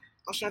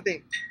trying to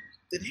think,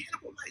 did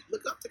Hannibal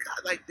look up to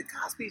Cosby? Like, did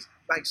Cosby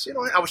shit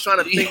on him? I was trying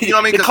to think, you know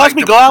what I mean? Did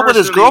Cosby go out with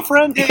his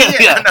girlfriend?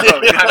 Yeah, I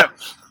know.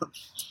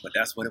 But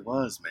that's what it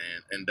was,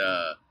 man. And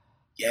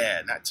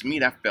to me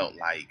that felt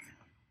like,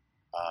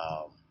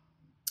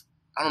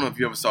 I don't know if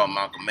you ever saw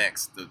Malcolm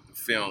X, the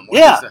film.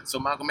 So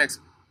Malcolm X,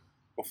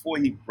 before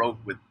he broke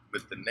with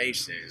the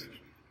nation,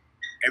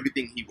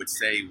 everything he would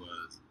say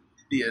was,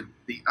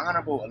 the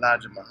Honorable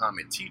Elijah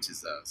Muhammad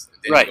teaches us.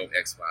 And then he go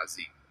X, Y,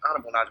 Z.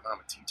 Honorable Elijah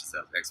Muhammad teaches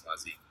us X, Y,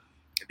 Z.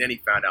 And then he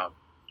found out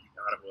the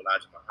Honorable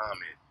Elijah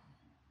Muhammad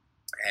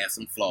had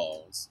some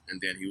flaws.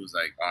 And then he was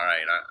like, all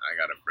right, I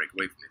got to break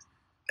away from this.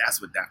 That's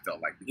what that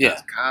felt like.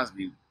 Because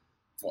Cosby,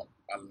 for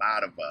a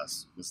lot of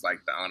us, was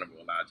like the Honorable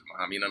Elijah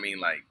Muhammad. You know what I mean?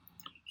 Like,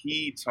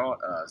 he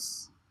taught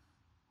us.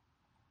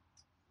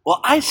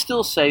 Well, I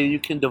still say you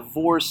can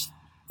divorce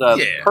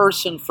the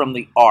person from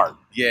the art.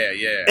 Yeah.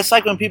 It's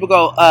like when people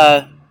go,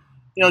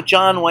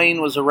 John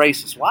Wayne was a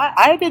racist. Why?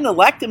 I didn't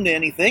elect him to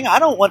anything. I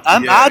don't want.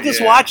 I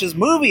just watch his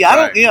movie.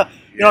 I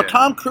don't.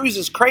 Tom Cruise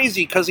is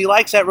crazy because he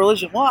likes that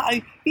religion. Well,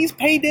 he's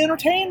paid to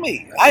entertain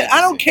me.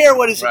 I don't care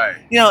what his.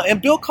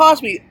 And Bill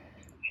Cosby,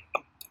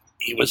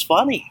 he was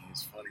funny. It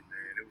was funny,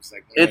 man. It was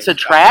like it's a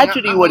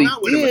tragedy what he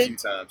did. With him a few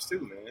times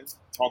too, man.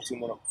 Talked to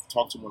him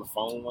on the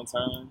phone one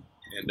time,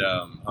 and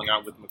hung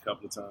out with him a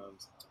couple of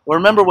times. Well,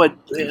 remember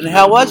and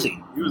how was he?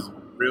 He was a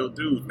real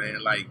dude,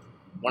 man. Like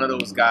one of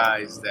those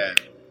guys that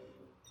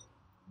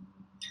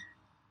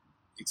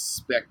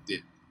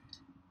expected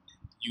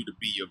you to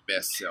be your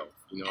best self.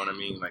 You know what I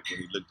mean? Like when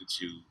he looked at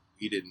you,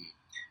 he didn't,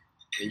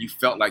 and you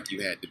felt like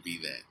you had to be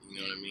that. You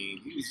know what I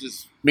mean? He was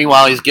just.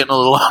 Meanwhile, he's getting a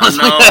little. I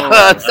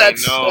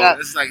know.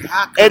 It's like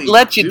how could it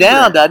let you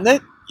down, doesn't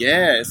it?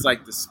 Yeah, it's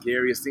like the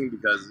scariest thing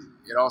because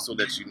it also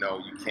lets you know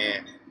you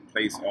can't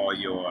place all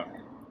your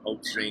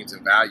hopes, dreams,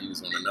 and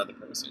values on another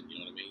person. You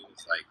know what I mean?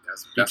 It's like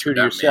that's true what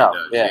to that yourself.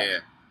 man does. Yeah.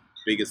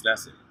 Biggest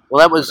lesson.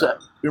 Well, that was.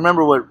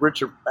 Remember what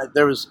Richard? I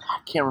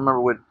can't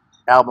remember what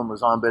album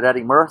was on, but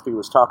Eddie Murphy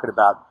was talking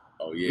about.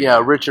 Oh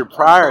Richard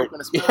Pryor.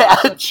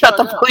 Shut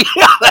the fuck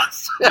up.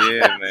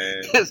 Yeah,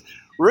 man.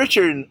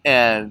 Richard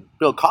and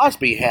Bill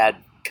Cosby had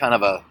kind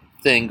of a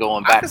thing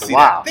going back a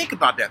while. Think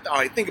about that. All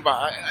right, think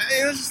about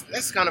it.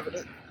 That's kind of.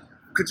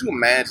 Could you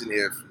imagine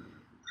if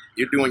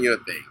you're doing your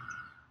thing,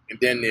 and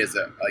then there's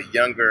a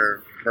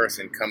younger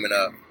person coming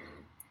up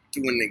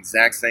doing the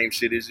exact same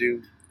shit as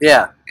you,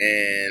 Yeah.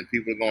 And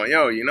people are going,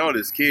 yo, you know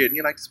this kid. And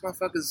you're like, this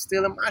motherfucker's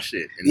stealing my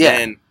shit.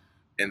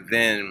 And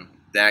then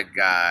that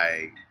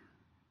guy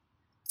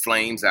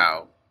flames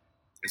out.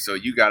 And so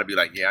you got to be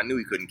like, yeah, I knew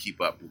he couldn't keep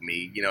up with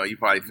me. You know, you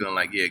probably feeling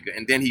like, yeah.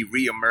 And then he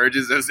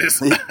reemerges as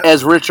this.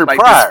 As Richard like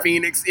Pryor. This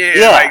Phoenix.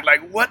 Yeah.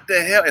 Like, what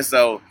the hell? And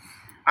so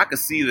I could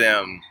see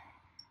them.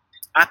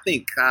 I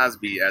think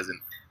Cosby, as in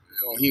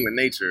human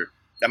nature,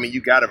 I mean,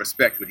 you got to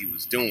respect what he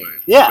was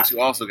doing. Yeah. But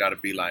you also got to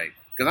be like,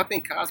 because I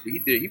think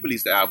Cosby, he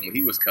released the album when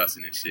he was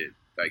cussing and shit.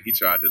 Like, he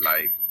tried to,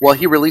 like... Well,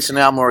 he released an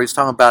album where he's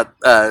talking about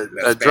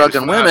drug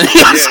and women.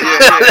 Yeah.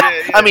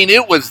 I mean,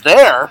 it was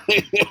there.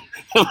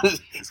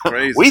 It's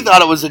crazy. We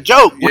thought it was a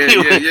joke. Yeah.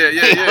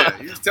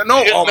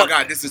 Oh, my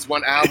God, this is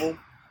one album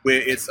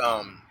where it's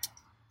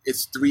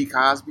 3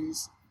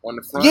 Cosbys on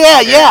the front.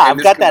 Yeah,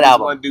 I've got that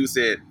album. One dude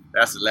said,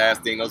 that's the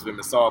last thing those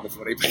women saw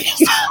before they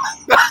passed.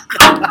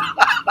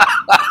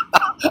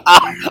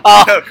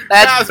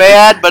 That's Cosby,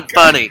 bad but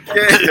funny.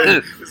 Yeah.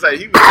 It's like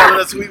he was telling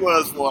us who he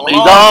was for a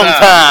long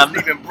time.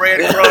 Leaving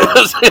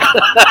breadcrumbs.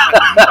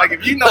 Like,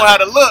 if you know how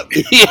to look.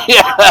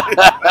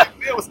 Like,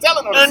 he was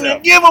telling on himself.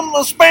 And you give him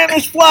the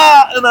Spanish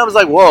fly. And I was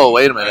like, whoa,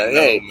 wait a minute.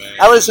 Man.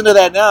 I listen to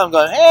that now. I'm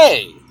going,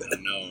 hey. I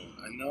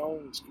know.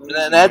 It's crazy,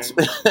 And that's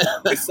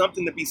There's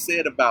something to be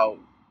said about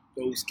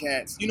those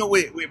cats. You know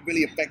what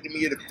really affected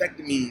me? It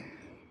affected me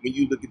when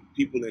you look at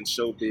people in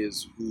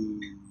showbiz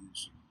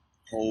whose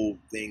whole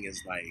thing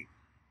is like,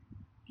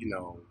 you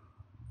know,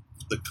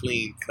 the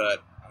clean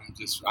cut.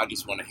 I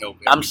just want to help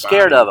everybody. I'm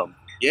scared of them.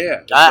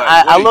 Yeah.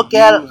 I look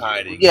at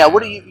it. Yeah,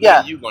 what are you? Yeah.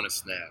 When are you going to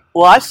snap?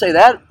 Well, I say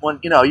that when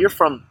you're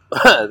from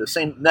the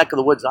same neck of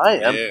the woods I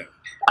am. Yeah.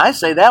 I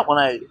say that when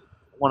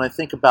I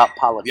think about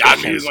politics. Yeah, I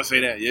knew you was going to say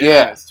that.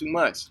 Yeah. It's too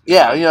much.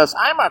 Yeah,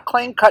 I'm a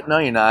clean cut. No,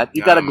 you're not.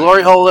 You got a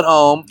glory hole at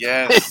home.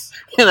 Yes.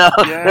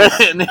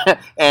 Yes.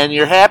 and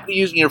you're happy to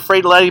use it. You're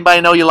afraid to let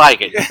anybody know you like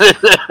it.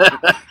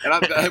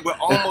 And we're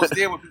almost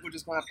there where people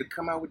just going to have to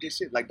come out with this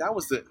shit. Like, that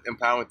was the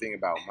empowering thing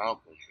about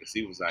Malcolm. Because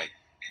he was like,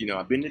 you know,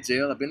 I've been to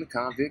jail, I've been to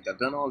convict, I've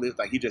done all this.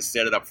 Like, he just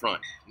said it up front.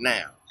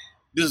 Now,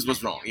 this is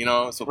what's wrong, you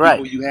know? So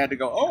people, you had to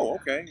go, oh,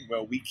 okay,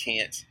 well, we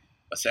can't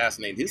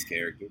assassinate his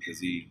character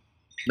because he...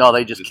 No,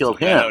 they just killed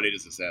him. No, they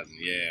just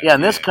assassinated. Yeah, in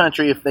this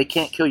country, if they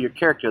can't kill your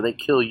character, they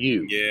kill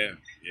you. Yeah.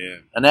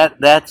 And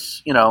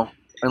that's,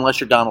 unless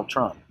you're Donald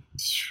Trump.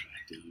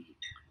 Dude,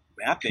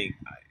 man, I think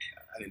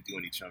I didn't do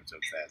any Trump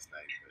jokes last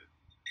night, but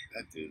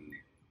that dude...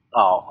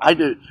 Oh, I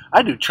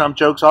do Trump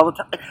jokes all the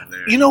time.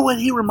 You know what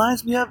he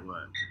reminds me of?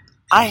 What?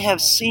 I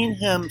have seen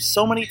him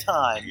so many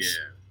times.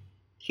 Yeah.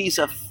 He's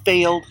a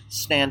failed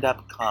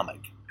stand-up comic.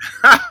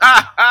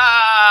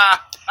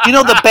 You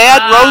know the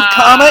bad road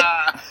comic?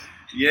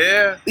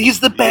 Yeah. He's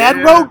the bad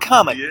road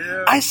comic.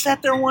 Yeah. I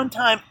sat there one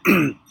time.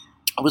 I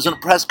was in a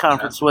press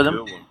conference with him.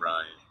 Good one,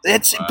 Brian.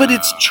 But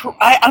it's true.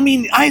 I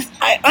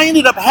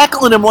ended up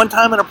heckling him one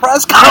time in a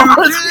press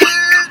conference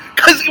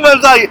because he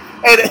was like,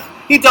 and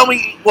he told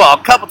me, well,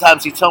 a couple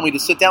times he told me to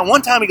sit down.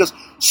 One time he goes,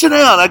 sit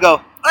down. I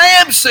go, I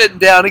am sitting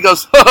down. He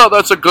goes, oh,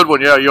 that's a good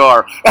one. Yeah, you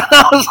are. And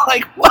I was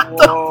like, what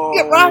the?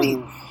 Get right.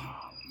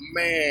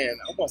 Man,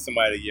 I want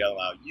somebody to yell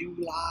out, you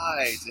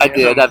lied. I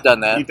did. I've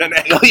done that. You've done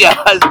that? Oh,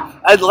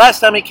 yeah.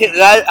 Last time he came,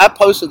 I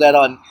posted that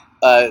on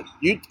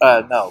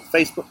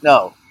Facebook.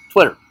 No,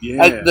 Twitter.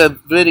 Yeah. The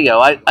video.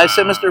 I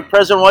said, Mr.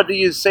 President, what do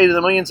you say to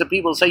the millions of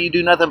people who say you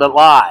do nothing but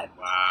lie?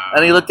 Wow.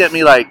 And he looked at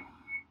me like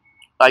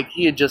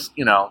he had just,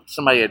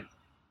 somebody had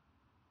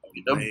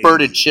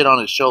birded shit on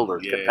his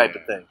shoulders, type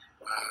of thing.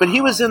 Wow. But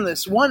he was in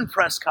this one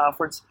press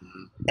conference,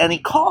 and he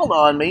called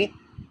on me,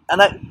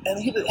 and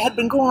he had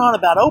been going on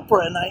about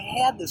Oprah, and I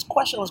had this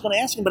question I was going to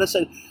ask him, but I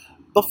said,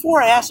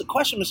 before I ask the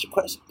question, Mr.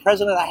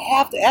 President, I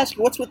have to ask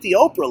you, what's with the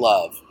Oprah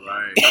love?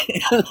 Right.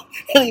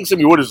 And he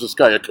said, what is this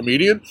guy, a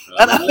comedian?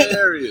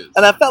 Hilarious.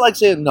 And I felt like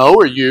saying, no,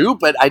 or you,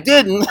 but I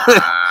didn't.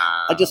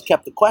 I just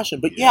kept the question.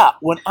 But yeah,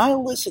 when I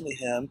listen to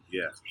him,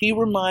 he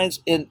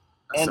reminds...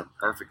 That's a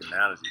perfect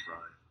analogy,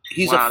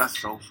 Brian. That's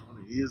so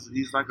funny.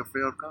 He's like a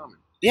failed comic.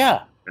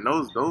 Yeah. And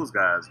those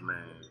guys,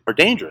 man, are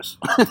dangerous.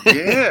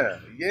 yeah.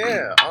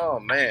 Oh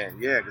man,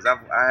 yeah. Because I've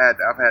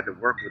had to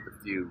work with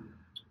a few.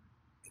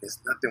 It's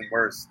nothing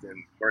worse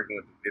than working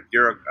with. If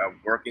you're a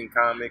working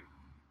comic,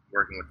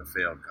 working with a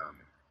failed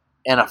comic.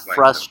 And a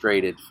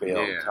frustrated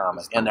failed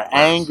comic, and they're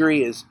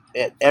angry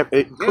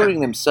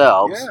including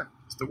themselves. Yeah,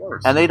 it's the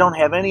worst. And they don't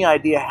have any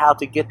idea how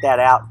to get that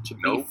out to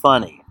be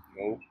funny.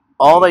 Nope.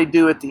 All they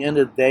do at the end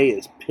of the day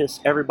is piss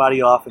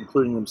everybody off,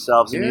 including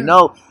themselves. And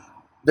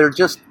they're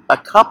just a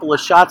couple of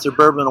shots of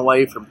bourbon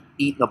away from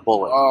eating a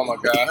bullet. Oh my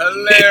God,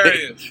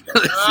 hilarious!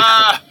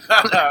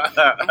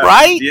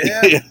 Right?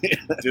 Yeah,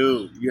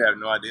 dude, you have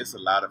no idea. It's a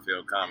lot of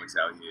failed comics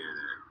out here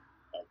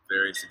that are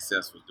very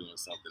successful doing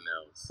something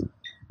else.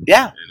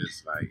 Yeah, and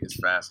it's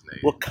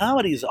fascinating. Well,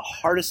 comedy is the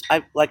hardest.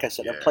 Like I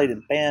said, I've played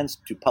in bands,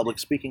 do public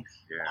speaking.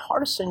 Yeah. The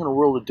hardest thing in the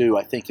world to do,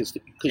 I think, is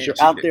because you're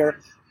out there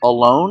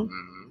alone.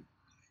 Mm-hmm.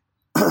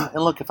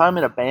 And look, if I'm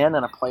in a band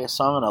and I play a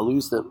song and I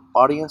lose the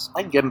audience,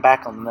 I can get them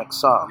back on the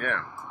next song.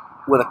 Yeah.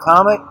 With a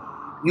comic,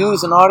 you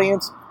lose an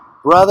audience,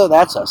 brother,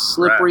 that's a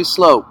slippery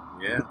slope.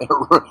 Yeah.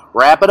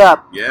 Wrap it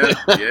up. Yeah.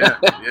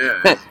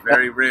 It's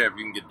very rare if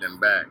you can get them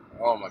back.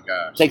 Oh my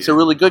gosh. Takes a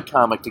really good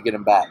comic to get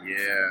them back.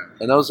 Yeah.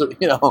 And those are,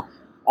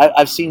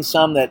 I've seen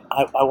some that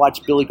I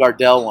watched Billy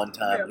Gardell one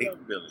time. Yeah, I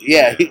love Billy.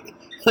 Yeah,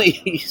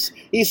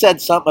 he said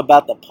something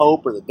about the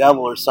Pope or the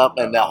devil or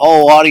something, and the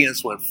whole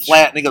audience went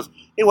flat. And he goes,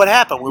 "Hey, what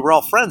happened? We were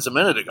all friends a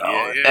minute ago."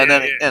 And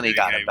then he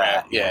got it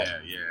back. Yeah.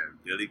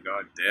 Billy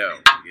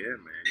Gardell. Yeah,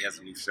 man. He has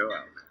a new show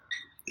out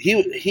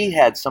now. He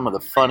had some of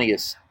the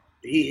funniest.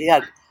 He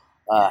had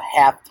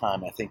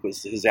Halftime, I think,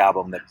 was his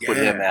album that put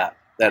him out.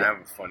 I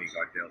have a funny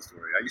Gardell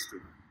story. I used to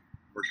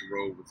work the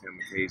road with him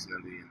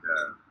occasionally, and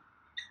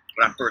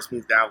when I first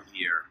moved out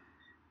here,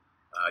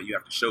 you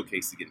have to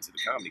showcase to get into the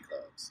comedy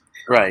clubs.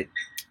 Right.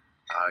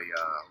 I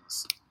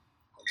was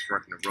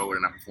working the road,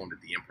 and I performed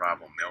at the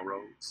Improv on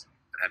Melrose.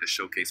 I had a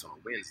showcase on a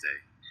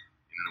Wednesday.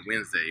 And on a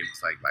Wednesday, it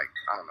was like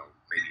I don't know,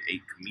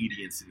 maybe 8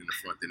 comedians sitting in the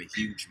front, then a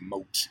huge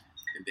moat,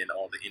 and then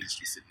all the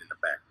industry sitting in the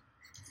back.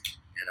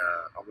 And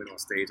I went on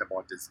stage. I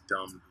bought this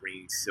dumb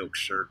green silk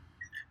shirt.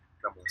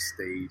 I'm on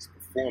stage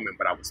performing,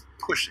 but I was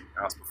pushing.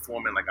 I was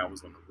performing like I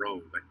was on the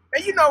road. Like,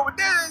 hey, you know what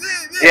this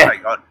is?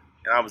 Like,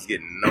 and I was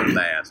getting no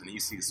laughs. And you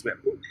see the sweat,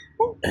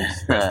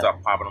 sweat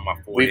start popping on my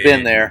forehead. We've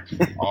been there.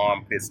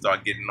 Armpits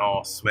start getting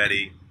all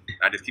sweaty.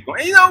 I just keep going,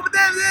 hey, you know what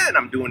that is? And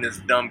I'm doing this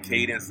dumb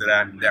cadence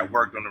that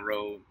worked on the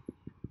road.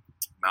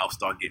 Mouth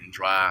start getting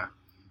dry.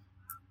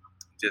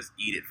 Just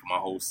eat it for my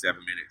whole 7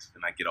 minutes.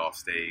 And I get off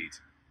stage.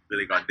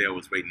 Billy Gardell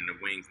was waiting in the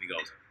wings, and he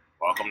goes,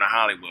 "Welcome to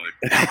Hollywood."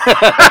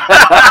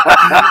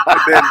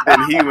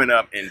 then he went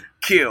up and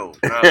killed.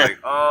 And I was like,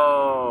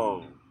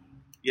 oh,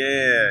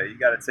 yeah, you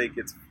got to take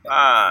it.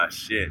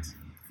 Shit.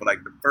 For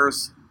like the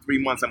first 3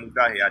 months I moved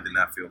out here, I did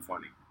not feel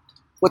funny.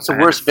 What's the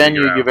worst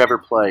venue you've ever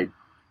played?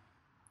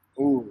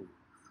 Ooh.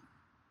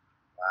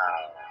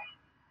 Wow.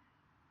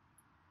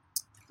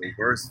 The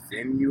worst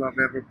venue I've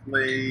ever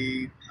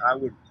played, I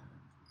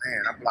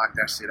blocked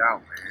that shit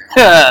out,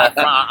 man.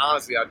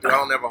 Honestly, I do. I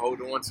don't ever hold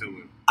on to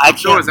it.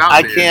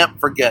 I can't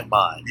forget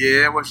mine.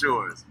 Yeah, what's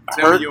yours?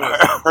 Tell me yours.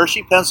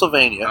 Hershey,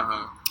 Pennsylvania.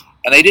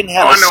 And they didn't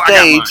have a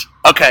stage.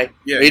 Okay.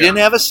 Yeah, they didn't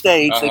have a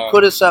stage. They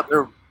put us up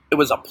there. It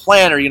was a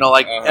planter,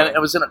 and it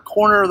was in a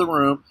corner of the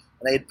room,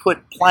 and they had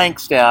put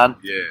planks down.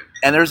 Yeah.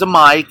 And there's a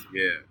mic.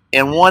 Yeah.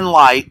 And one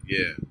light.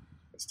 Yeah.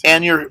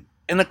 And you're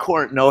in the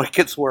corner. No, it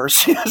gets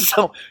worse.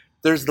 So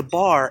there's the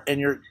bar, and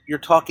you're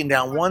talking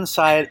down one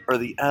side or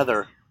the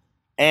other.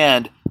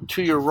 And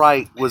to your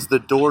right was the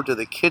door to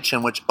the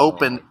kitchen, which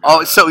opened.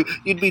 So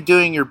you'd be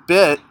doing your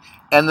bit,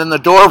 and then the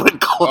door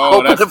would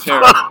open that's in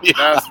terrible. front of you.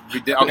 That's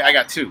ridiculous. Okay, I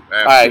got two.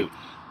 All right.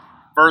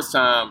 First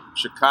time,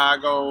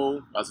 Chicago.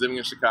 I was living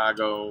in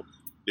Chicago.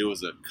 There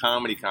was a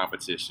comedy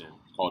competition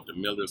called the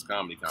Miller's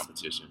Comedy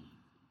Competition,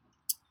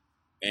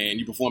 and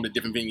you performed at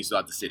different venues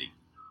throughout the city.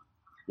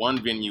 One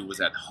venue was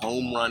at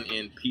Home Run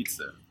Inn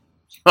Pizza,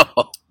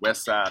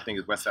 West Side. I think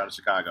it's West Side of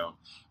Chicago.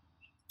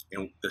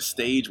 And the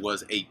stage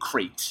was a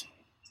crate,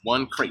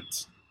 one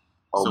crate.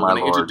 So when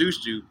they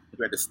introduced you,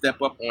 you had to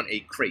step up on a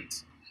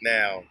crate.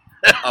 Now,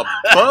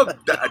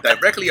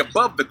 directly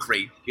above the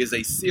crate is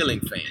a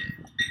ceiling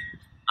fan.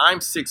 I'm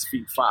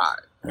 6'5".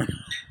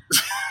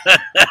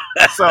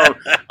 So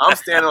I'm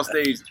standing on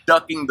stage,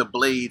 ducking the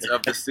blades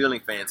of the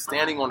ceiling fan,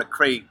 standing on a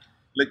crate,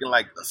 looking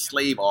like a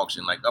slave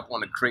auction, like up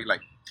on the crate,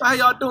 like, how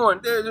y'all doing?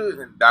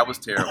 And that was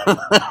terrible.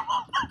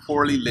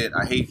 Poorly lit.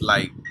 I hate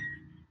light.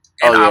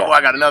 And I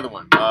got another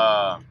one.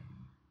 What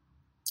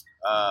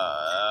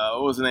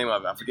was the name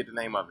of it? I forget the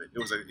name of it.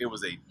 It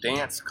was a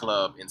dance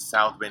club in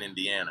South Bend,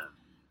 Indiana.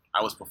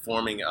 I was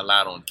performing a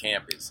lot on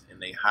campus, and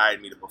they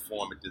hired me to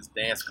perform at this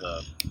dance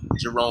club.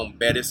 Jerome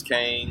Bettis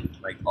came,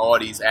 like all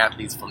these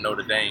athletes from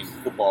Notre Dame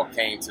football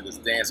came to this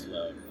dance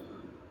club.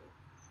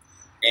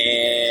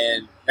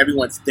 And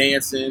everyone's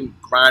dancing,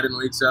 grinding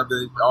on each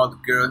other, all the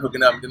girls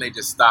hooking up, and then they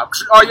just stop.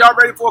 Oh, y'all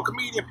ready for a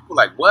comedian? People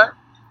like, what?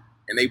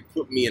 And they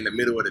put me in the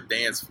middle of the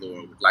dance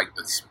floor with like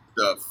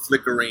the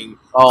flickering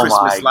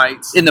Christmas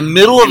lights. In the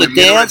middle of the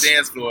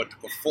dance floor to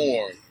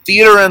perform.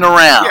 Theatering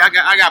around. Yeah,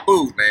 I got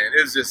booed, man.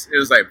 It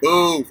was like,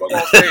 boo, fuck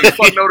on stage,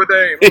 fuck Notre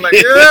Dame. I'm like,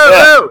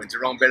 yeah. And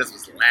Jerome Bettis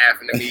was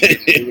laughing at me,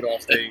 getting booed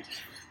on stage.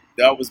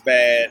 That was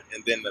bad.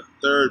 And then the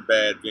third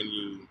bad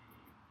venue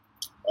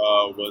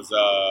was,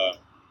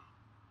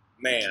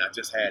 man, I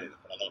just had it.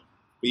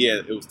 But yeah,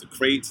 it was the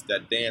Crates,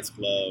 that dance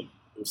club.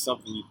 It was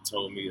something you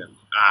told me that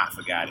I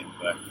forgot it,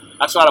 but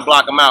I try to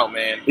block them out,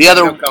 man. The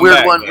other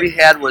weird one we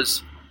had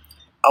was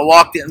I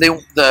walked in.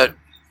 The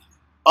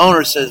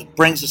owner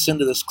brings us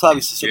into this club.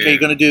 He says, "Okay, you're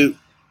going to do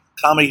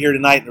comedy here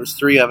tonight." And there was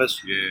 3 of us.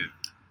 Yeah.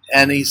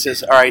 And he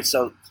says, "All right,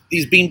 so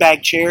these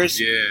beanbag chairs."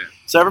 Yeah.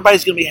 So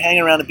everybody's going to be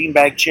hanging around a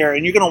beanbag chair,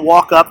 and you're going to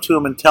walk up to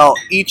them and tell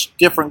each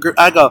different group.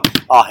 I go,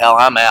 "Oh hell,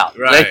 I'm out."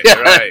 Right.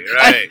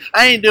 I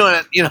ain't doing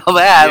it. You know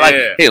that. Yeah. Like,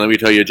 hey, let me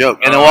tell you a joke,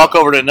 and then walk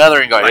over to another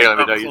and go, "Hey, let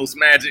me tell you." Close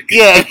magic.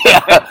 Yeah.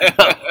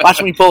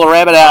 Watch me pull a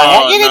rabbit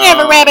out. You didn't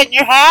have a rabbit in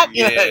your hat.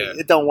 You know,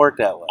 it don't work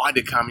that way. I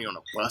did comedy on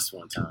a bus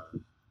one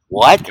time.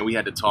 What? And we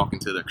had to talk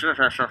into the. We had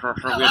to do our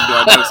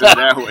notes into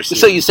that horse shit.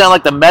 So you sound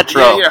like the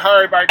Metro. Yeah, how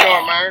everybody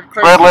doing, man?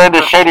 Redland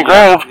to Shady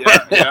Grove.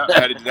 Yeah, I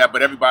had to do that.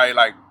 But everybody,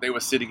 like, they were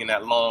sitting in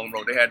that long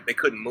row. They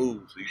couldn't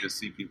move, so you just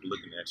see people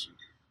looking at you.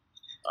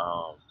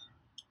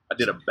 I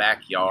did a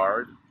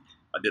backyard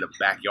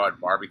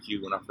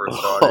barbecue when I first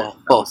started. That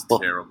was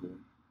terrible.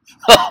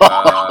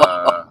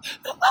 A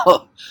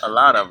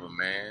lot of them,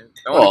 man.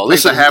 The only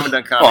place I haven't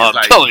done comedy is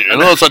like... I'm telling you,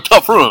 it's a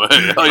tough room.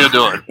 Hey, how you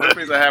doing? The only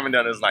place I haven't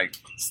done is like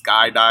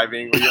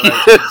skydiving. Where you're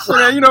like,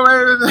 man, you know,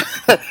 man.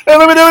 Pull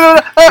the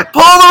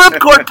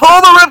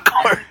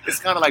ripcord. It's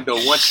kind of like,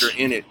 though, once you're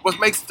in it, what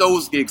makes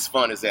those gigs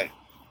fun is that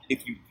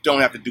if you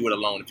don't have to do it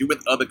alone, if you're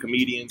with other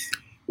comedians...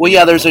 Well,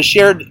 yeah, there's a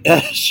shared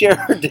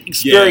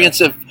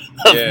experience of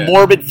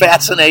morbid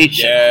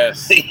fascination.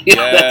 Yes,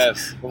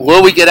 yes.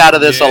 Will we get out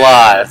of this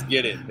alive? Let's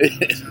get it. I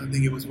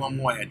think it was one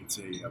more I had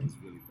to tell you that was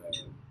really bad.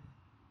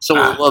 So,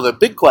 well, the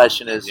big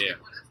question is,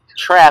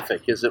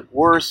 traffic. Is it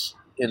worse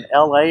in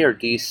L.A. or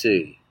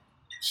D.C.?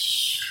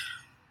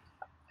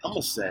 I'm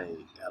going to say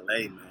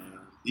L.A., man.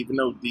 Even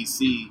though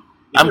D.C.,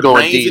 I'm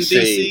going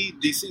D.C.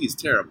 D.C. is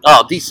terrible.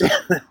 Oh, D.C.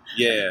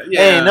 Yeah.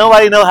 Hey,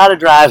 nobody know how to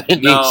drive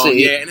in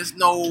D.C. Yeah, and it's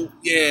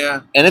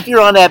And if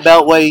you're on that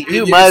beltway,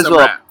 you might as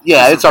well. Wrap.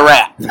 It's a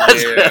wrap.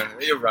 Yeah,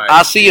 you're right.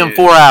 I'll see you in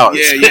 4 hours.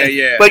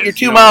 Yeah. But you're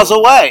 2 miles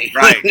away.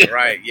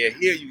 Right. Yeah,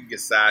 here you can get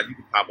side. You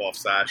can pop off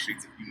side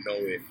streets if you know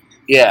it.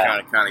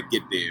 Yeah. Kind of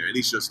get there. At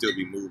least you'll still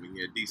be moving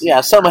here. DC. Yeah,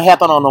 something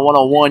happened on the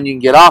 101, you can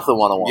get off the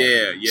 101.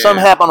 Yeah.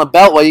 Something happened on the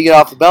Beltway, you get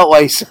off the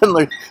Beltway,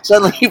 suddenly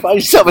you find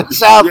yourself in the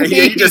South.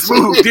 Yeah, you just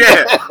moved,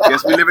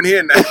 Guess we living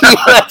here now.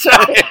 That's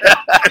right.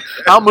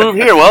 I'll move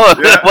here. Well,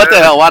 what the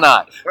hell, why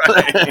not?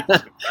 Right.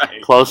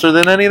 Closer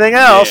than anything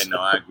else. Yeah, no,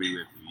 I agree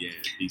with you. Yeah,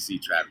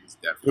 DC traffic is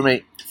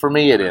definitely... For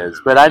me it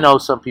is, but I know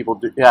some people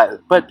do. Yeah,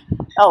 but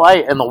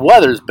LA, and the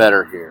weather's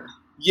better here.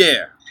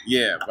 Yeah,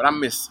 but I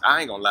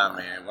ain't gonna lie,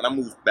 man. When I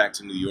moved back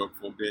to New York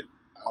for a bit,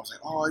 I was like,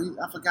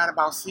 I forgot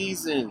about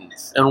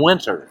seasons. And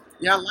winter.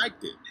 Yeah, I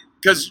liked it.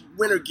 Because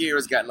winter gear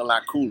has gotten a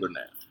lot cooler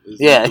now.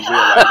 Yeah. You know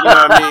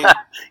what I mean?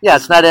 Yeah,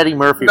 it's not Eddie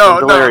Murphy No,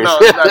 from Delirious. No,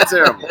 it's not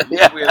terrible.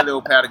 Yeah. We had a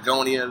little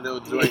Patagonia, a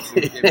little joints,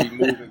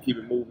 and keep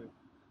it moving.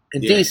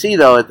 In D.C.,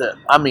 though,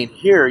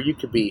 here you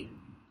could be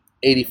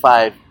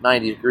 85,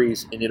 90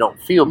 degrees and you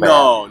don't feel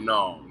bad.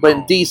 No. But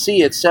in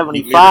D.C., it's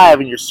 75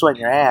 and you're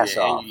sweating your ass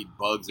off. And you eat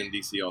bugs in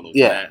D.C., all those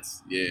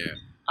gnats. Yeah.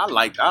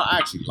 I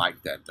actually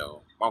like that,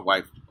 though. My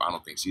wife, I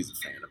don't think she's a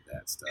fan of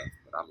that stuff,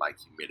 but I like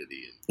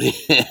humidity.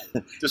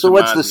 So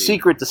what's the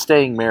secret to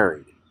staying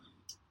married?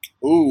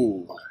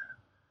 Ooh.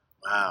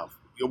 Wow.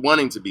 You're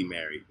wanting to be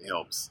married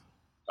helps.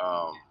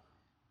 I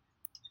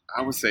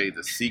would say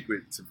the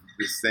secret to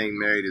staying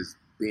married is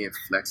being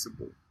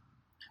flexible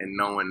and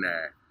knowing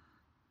that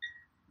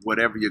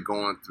whatever you're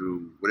going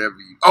through,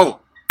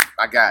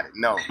 I got it.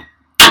 No.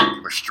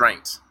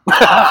 Restraints.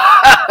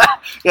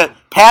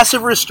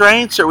 Passive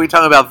restraints? Or are we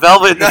talking about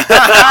velvet?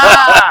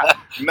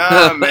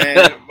 Nah,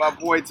 man. My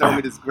boy told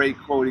me this great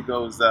quote. He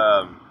goes,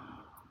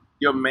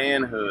 your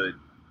manhood.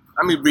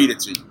 Let me read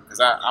it to you because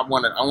I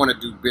want to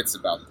do bits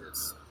about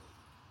this.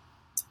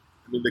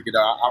 Let me look it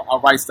up. I'll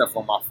write stuff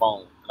on my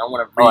phone. And I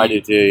want to read. I do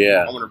too,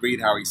 yeah. I want to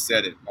read how he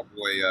said it. My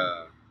boy,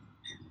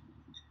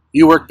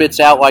 you work bits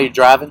out while you're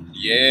driving?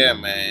 Yeah,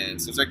 man.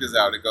 So check this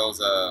out. It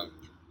goes,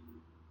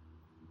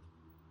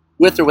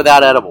 with or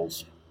without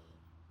edibles?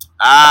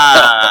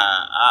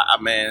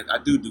 Man, I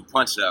do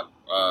punch up.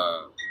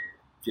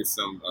 Get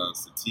some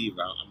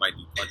sativa. I might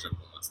do punch up on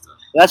my stuff.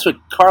 That's what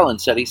Carlin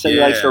said. He said he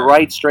likes to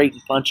write straight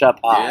and punch up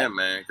high. Yeah,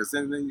 man. Because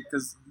you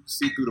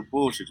see through the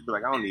bullshit. You be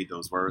like, I don't need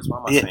those words. Why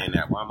am I saying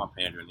that? Why am I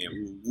pandering here?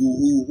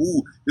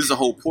 Ooh. This is a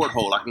whole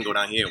porthole. I can go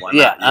down here. Why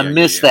not? I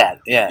missed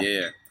that.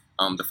 Yeah.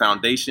 The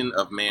foundation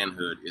of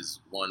manhood is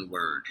one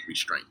word: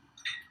 restraint.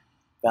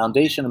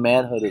 Foundation of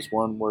manhood is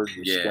one word: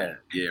 restraint.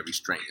 Yeah,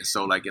 restraint. And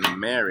so, like in a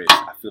marriage,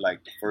 I feel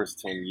like the first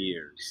 10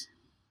 years,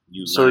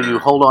 you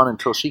hold on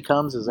until she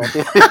comes. Is that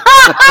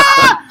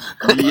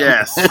it?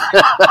 Yes.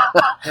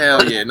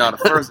 Hell yeah. No,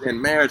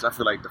 in marriage, I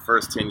feel like the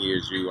first 10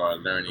 years you are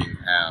learning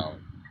how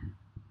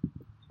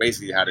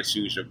to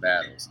choose your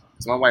battles.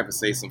 So my wife would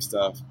say some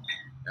stuff,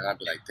 and I'd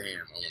be like, damn,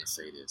 I want to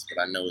say this, but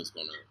I know it's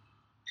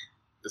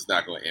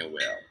not gonna end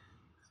well.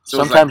 So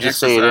sometimes you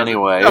say it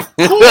anyway. Of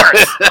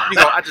course.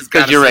 I just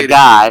because you're a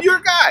guy. You're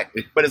a guy.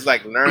 But it's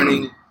like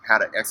learning how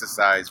to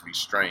exercise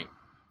restraint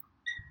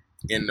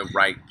in the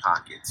right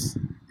pockets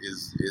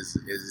is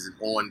an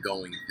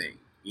ongoing thing.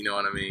 You know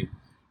what I mean?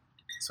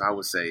 So I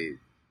would say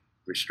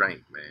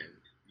restraint, man.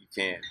 You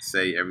can't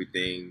say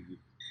everything,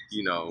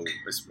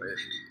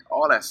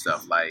 all that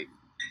stuff like,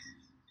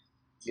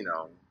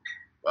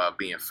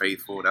 being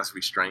faithful, that's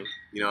restraint.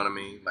 You know what I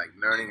mean? Like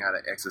learning how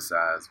to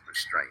exercise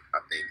restraint,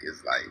 I think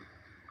is like.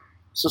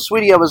 So,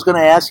 sweetie, I was going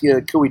to ask you,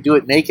 could we do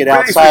it naked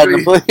outside?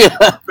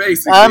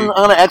 Basically. I'm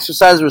going to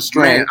exercise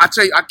restraint. Man, I'll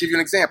give you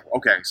an example.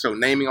 Okay, so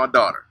naming our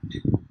daughter.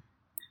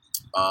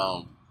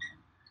 I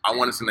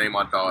wanted to name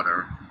our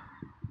daughter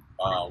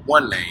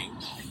one name,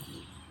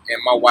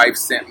 and my wife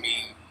sent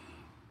me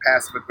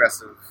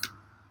passive-aggressive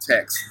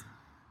text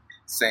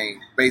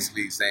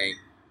basically saying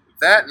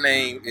that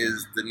name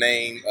is the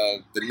name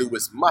of the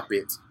newest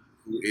Muppet,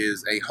 who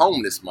is a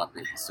homeless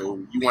Muppet. So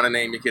you want to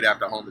name your kid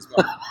after a homeless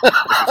Muppet.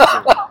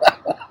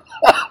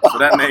 So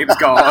that name's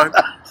gone.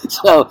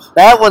 So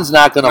that one's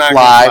not going to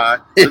fly.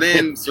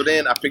 So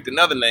then I picked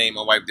another name.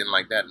 My wife didn't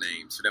like that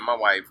name. So then my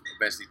wife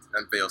eventually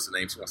unveils the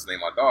name. She wants to name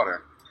my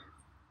daughter.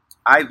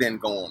 I then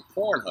go on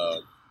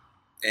Pornhub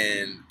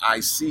and I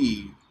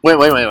see. Wait.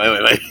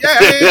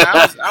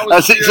 Yeah. I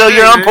was so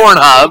you're on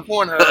Pornhub.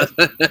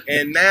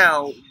 And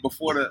now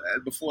before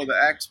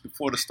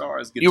the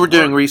stars get. You were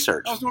doing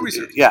research. I was doing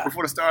research. Yeah.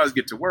 Before the stars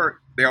get to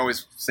work, they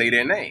always say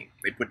their name.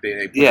 They put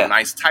a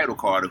nice title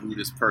card of who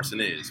this person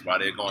is while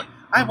they're going.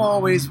 I've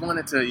always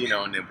wanted to,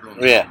 and then boom.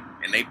 Yeah.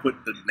 And they put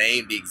the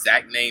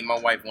exact name my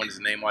wife wanted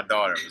to name my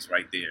daughter was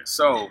right there.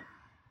 So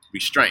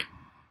restraint.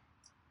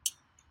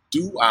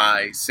 Do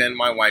I send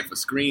my wife a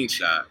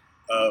screenshot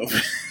of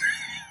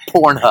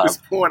Pornhub? This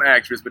porn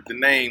actress with the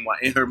name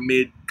in her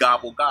mid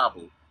gobble.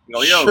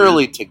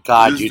 Surely to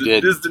God you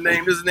did. This is the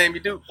name you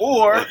do.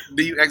 Or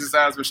do you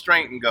exercise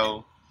restraint and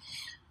go,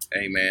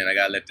 hey man, I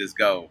gotta let this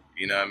go.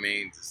 You know what I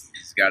mean?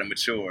 It's gotta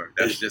mature.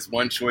 That's just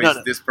one choice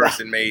this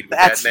person made with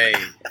that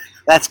name.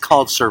 That's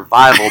called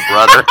survival,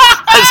 brother.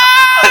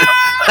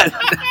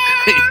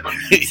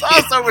 It's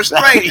also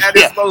restraint at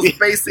its most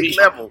basic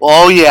level.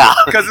 Oh yeah,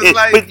 because it's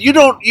like, but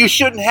you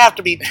shouldn't have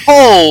to be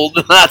told.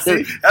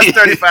 See, that's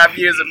 35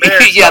 years of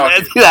marriage.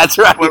 Yeah, that's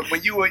right. But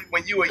when you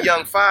were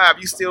young 5,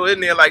 you still in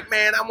there like,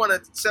 man, I want to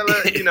tell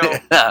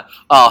her,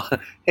 Oh,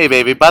 hey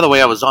baby. By the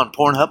way, I was on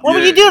Pornhub. What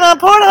were you doing on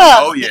Pornhub?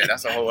 Oh yeah,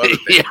 that's a whole other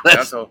thing.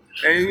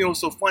 And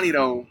so funny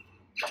though.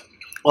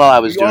 Well, I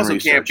was. You also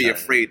can't be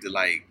afraid to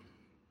like.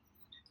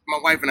 My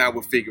wife and I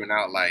were figuring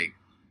out like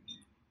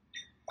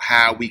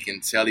how we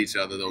can tell each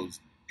other those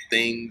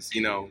things,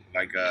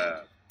 like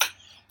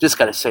just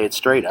gotta say it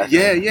straight. I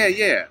think.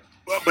 Yeah.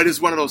 But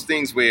it's one of those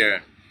things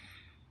where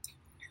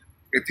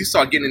if you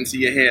start getting into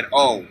your head,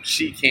 oh,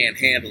 she can't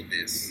handle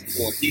this,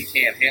 or he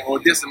can't handle, or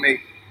this will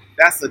make.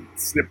 That's a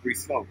slippery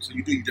slope. So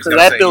you just gotta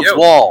that say, builds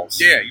walls.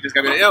 Yeah, you just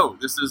gotta be like, yo,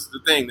 this is the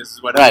thing. This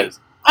is what it is.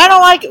 I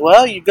don't like it.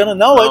 Well, you're gonna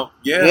know it.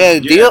 Yeah.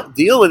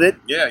 Deal with it.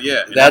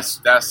 Yeah. That's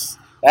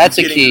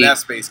a key. In that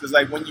space, because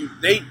like when you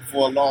date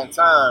for a long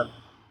time,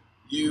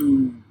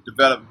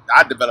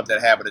 I developed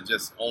that habit of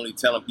just only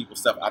telling people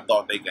stuff I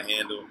thought they could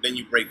handle. Then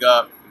you break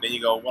up, and then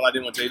you go, well, I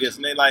didn't want to tell you this,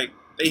 and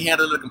they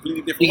handle it a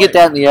completely different way. You get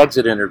that in the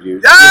exit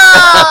interview.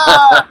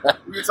 Ah!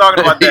 We were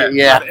talking about that.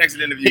 Yeah. The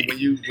exit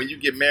interview, when you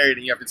get married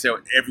and you have to tell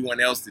everyone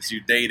else that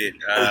you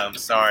dated,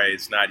 sorry,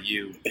 it's not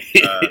you.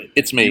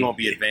 It's me. You won't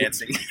be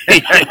advancing.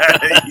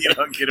 You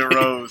don't get a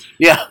rose.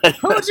 Yeah.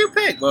 Who would you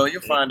pick? Well,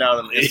 you'll find out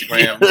on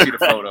Instagram. See the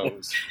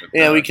photos.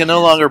 But, we can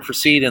no longer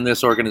proceed in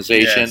this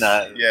organization.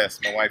 Yes,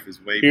 my wife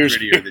is way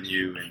prettier than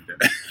you. And,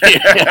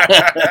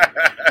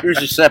 here's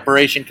your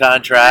separation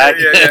contract.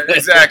 Yeah,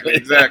 exactly.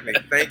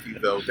 Thank you,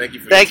 though. Thank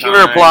you for Thank your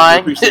you for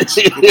time. replying.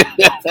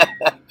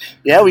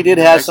 Yeah, we did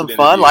have some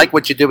fun. Like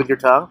what you did with your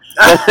tongue.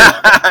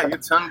 Your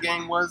tongue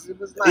game was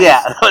nice.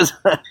 Yeah, it was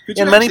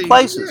in many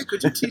places. Yeah,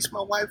 could you teach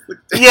my wife with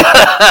Yeah.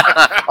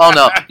 Oh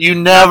no, you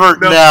never.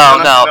 No.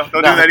 Don't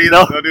do that either.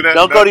 Don't do that.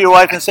 Don't go to your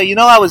wife and say,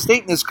 I was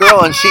dating this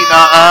girl and she.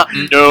 No.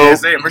 Yeah,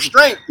 say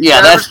restraint.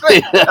 Yeah, that's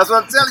restraint. That's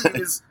what I'm telling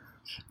you.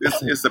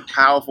 It's a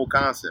powerful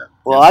concept.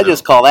 Well, I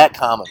just call that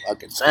common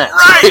fucking sense.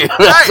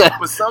 Right.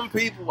 But some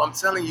people, I'm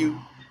telling you,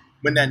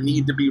 when that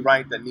need to be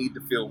right, that need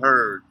to feel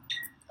heard,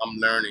 I'm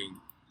learning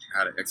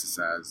how to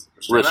exercise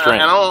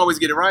restraint. And I don't always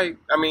get it right.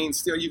 I mean,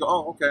 still, you go,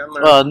 oh, okay, I'm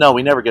learning. Well, no,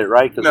 we never get it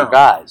right because we're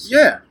guys.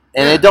 Yeah.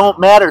 And it don't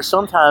matter.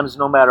 Sometimes,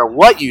 no matter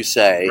what you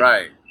say,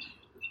 right,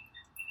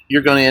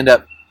 you're going to end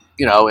up,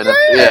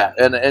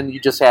 and you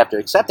just have to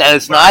accept that.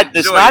 It's not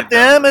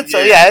them. It's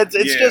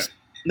just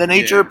the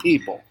nature of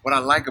people. What I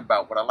like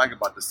about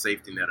the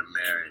safety net of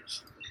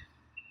marriage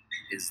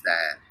is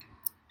that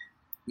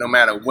no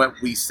matter what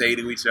we say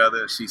to each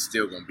other, she's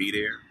still gonna be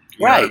there.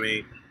 You know what I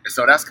mean? And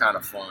so that's kind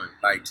of fun,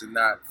 like to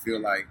not feel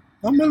like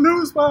I'm gonna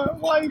lose my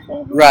wife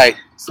over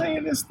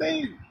saying this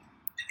thing.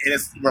 And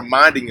it's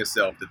reminding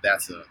yourself that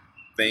that's a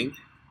thing,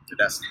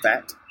 that's a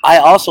fact. I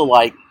also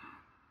like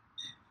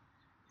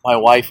my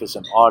wife as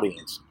an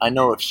audience. I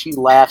know if she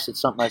laughs at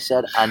something I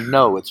said, I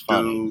know it's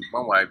funny. Dude,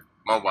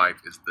 my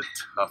wife is the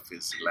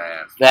toughest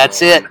laugh.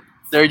 That's it.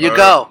 There you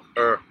go.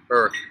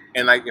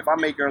 And like if I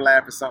make her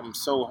laugh at something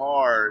so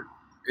hard,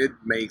 it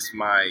makes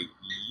my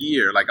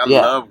year. Like I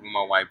love when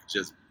my wife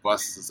just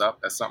busts us up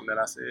at something that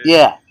I said.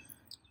 Yeah.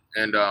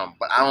 And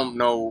but I don't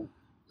know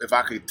if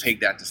I could take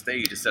that to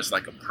stage. It's just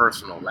like a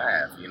personal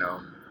laugh,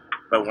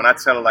 But when I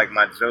tell her like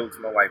my jokes,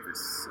 my wife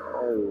is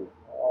so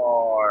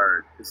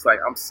hard. It's like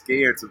I'm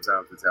scared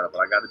sometimes to tell her, but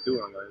I got to do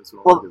it. I'm like,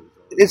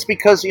 it's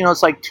because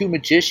it's like two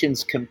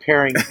magicians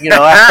comparing. Watch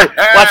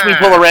me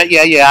pull a rabbit.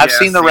 Yeah. I've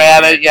seen the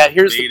rabbit. Yeah,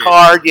 here's the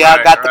card. Yeah,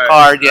 I got the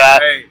card. Yeah,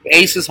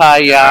 ace is high.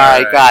 Yeah,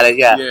 I got it.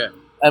 Yeah.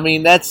 I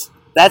mean that's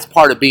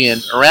part of being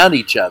around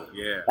each other.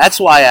 Yeah. That's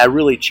why I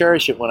really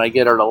cherish it when I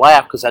get her to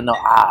laugh because I know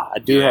I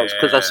do have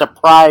because I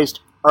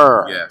surprised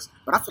her. Yes,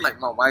 but I feel like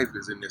my wife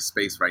is in this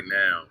space right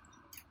now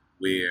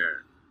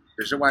where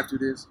does your wife do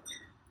this?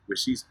 Where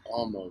she's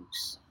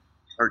almost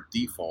her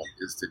default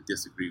is to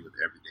disagree with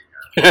everything.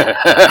 Like,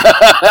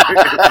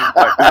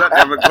 does that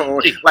ever go?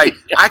 Like,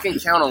 I can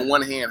count on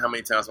one hand how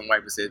many times my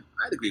wife has said,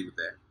 "I'd agree with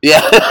that."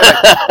 Yeah.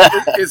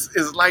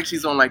 It's like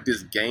she's on like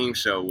this game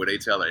show where they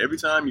tell her every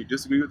time you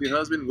disagree with your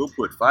husband, we'll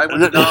put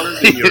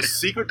 $500 in your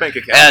secret bank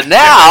account. And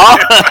now,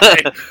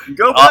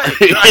 go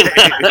play.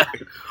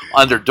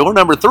 Under door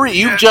number 3,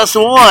 you've just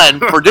won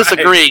for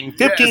disagreeing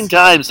 15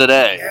 times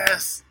today.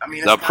 Yes. I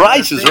mean, the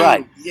price is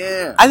right.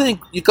 Yeah. I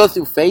think you go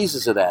through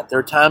phases of that. There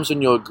are times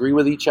when you'll agree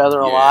with each other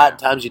a lot,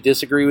 times you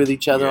disagree with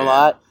each other a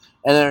lot,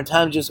 and there are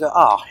times you just go,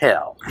 oh,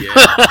 hell.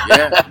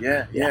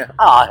 Yeah.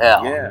 Oh,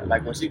 hell. Yeah.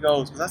 Like when she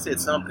goes, because I said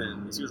something,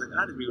 and she was like,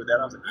 I'd agree with that.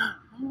 I was like,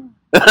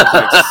 It's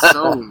like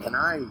so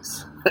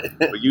nice.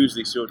 But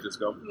usually she'll just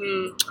go,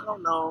 I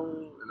don't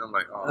know. And I'm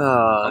like,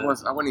 I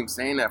wasn't even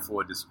saying that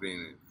for a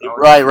disagreement.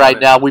 Right.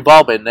 Now, we've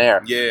all been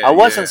there. Yeah. I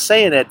wasn't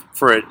saying it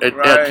for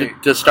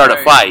to start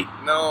a fight.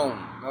 No.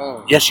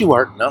 Yes, you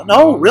were.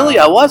 No, really,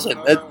 I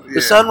wasn't.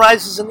 The sun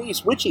rises in the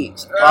east. Which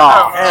east?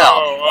 Oh,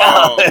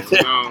 hell.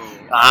 No.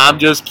 I'm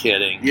just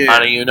kidding. Yeah.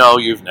 Honey, you know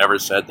you've never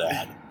said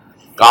that.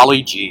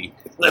 Golly gee.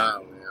 Nah,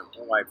 man.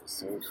 My wife is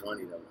so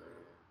funny, though.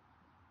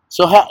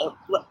 So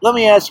let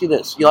me ask you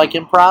this. You like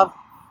improv?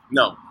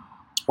 No.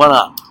 Why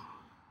not?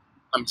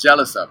 I'm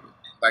jealous of it.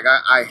 Like,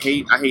 I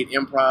hate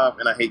improv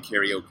and I hate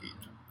karaoke.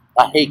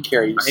 I hate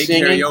karaoke. I hate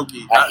Singing,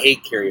 karaoke. I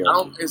hate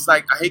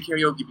karaoke. I hate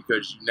karaoke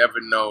because you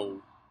never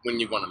know when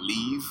you're going to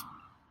leave.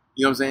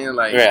 You know what I'm saying?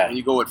 Like, when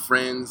you go with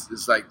friends,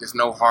 it's like there's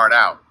no hard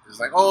out. It's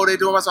like, oh, they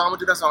doing my song, I'm going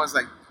to do that song. It's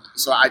like,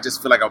 so I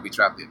just feel like I'll be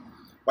trapped in.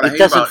 But it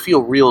doesn't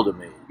feel real to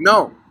me.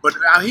 No, but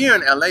out here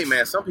in LA,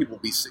 man, some people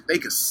they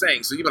could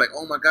sing. So you be like,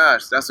 oh my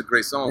gosh, that's a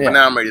great song. Yeah. But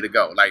now I'm ready to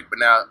go. But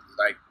now,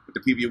 with the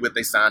people you're with,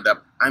 they signed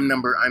up. I'm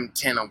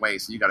 10 away,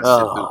 so you got to sit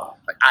through.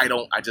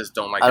 Like, I just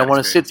don't like. I don't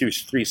want to sit through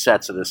 3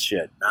 sets of this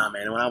shit. Nah,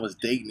 man. When I was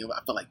dating,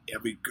 I felt like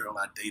every girl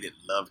I dated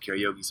loved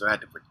karaoke, so I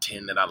had to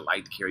pretend that I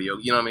liked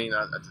karaoke. You know what I mean?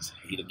 I just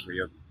hated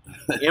karaoke.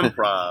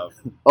 Improv.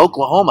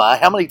 Oklahoma.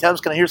 How many times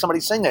can I hear somebody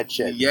sing that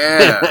shit?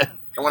 Yeah.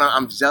 And when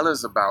I'm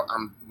jealous about,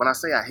 when I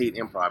say I hate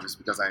improv, it's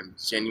because I'm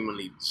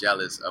genuinely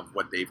jealous of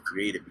what they've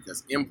created.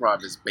 Because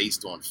improv is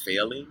based on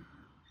failing,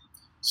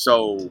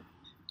 so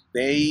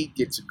they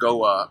get to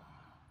go up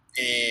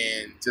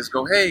and just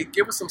go, "Hey,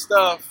 give us some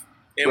stuff,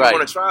 and we're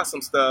going to try some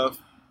stuff,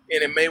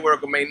 and it may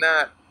work or may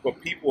not."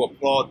 But people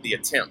applaud the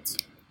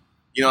attempt.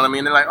 You know what I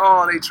mean? They're like,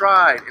 "Oh, they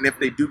tried," and if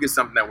they do get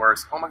something that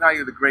works, "Oh my God,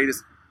 you're the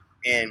greatest!"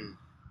 And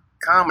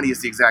comedy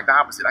is the exact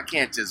opposite. I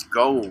can't just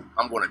go,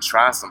 I'm going to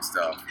try some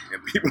stuff.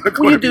 And people are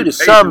going to be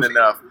patient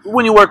enough.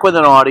 When you work with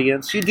an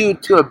audience, you do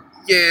to a...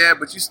 Yeah,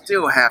 but you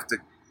still have to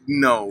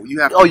know. You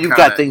have to you've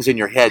got things in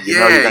your head you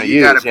know you're going to use.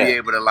 You got to be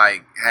able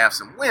to, have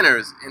some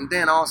winners. And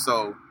then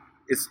also,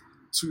 it's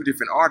 2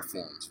 different art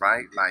forms,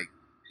 right? Like,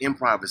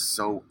 improv is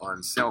so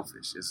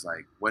unselfish. It's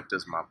like, what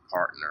does my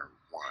partner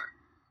want?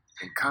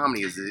 And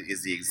comedy is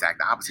the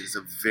exact opposite. It's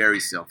a very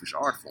selfish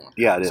art form.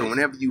 Yeah, it is. So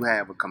whenever you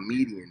have a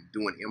comedian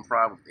doing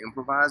improv with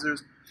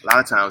improvisers, a lot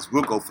of times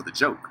we'll go for the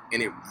joke,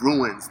 and it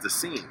ruins the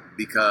scene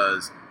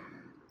because,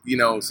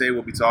 say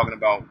we'll be talking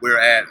about we're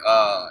at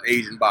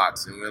Asian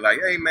Box, and we're like,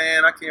 hey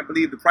man, I can't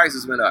believe the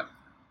prices went up,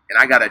 and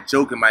I got a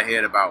joke in my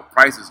head about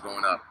prices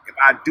going up. If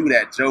I do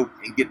that joke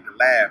and get the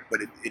laugh, but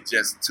it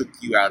just took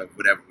you out of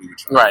whatever we were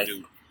trying to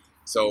do.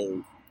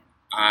 So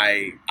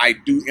I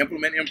do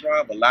implement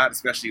improv a lot,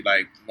 especially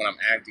when I'm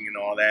acting and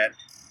all that.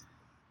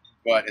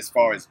 But as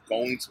far as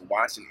going to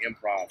watch an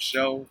improv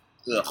show,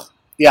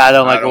 yeah, I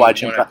don't like to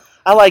watch improv.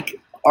 I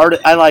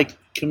like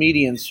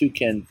comedians who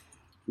can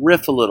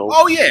riff a little.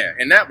 Oh yeah,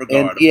 in that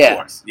regard, of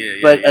course. Yeah.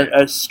 But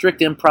a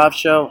strict improv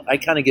show, I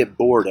kind of get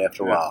bored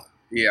after a while.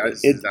 Yeah,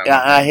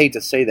 I hate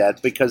to say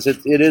that because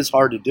it is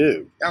hard to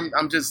do.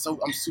 I'm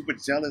super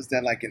jealous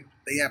that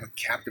they have a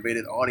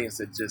captivated audience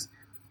that just.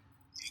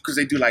 Because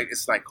they do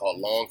it's called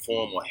long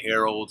form or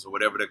heralds or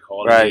whatever they're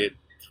calling it,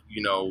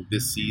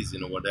 this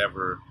season or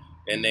whatever,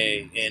 and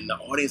the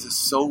audience is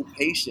so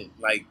patient.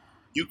 Like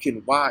you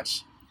can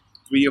watch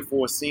 3 or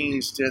 4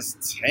 scenes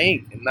just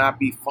tank and not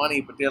be funny,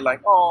 but they're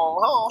like,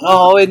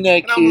 oh, isn't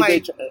that cute? I'm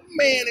like,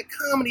 man, in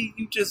comedy,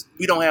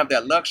 we don't have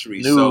that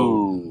luxury. No.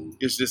 So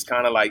it's just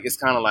kind of like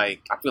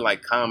I feel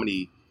like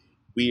comedy.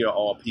 We are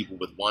all people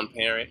with one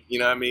parent, you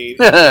know what I mean?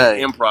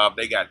 Improv,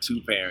 they got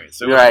 2 parents.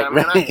 So I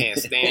can't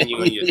stand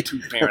you in your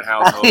 2-parent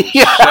household.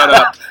 Shut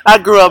up. I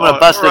grew up in a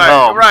busted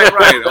home. Right.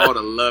 All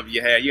the love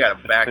you had. You had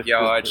a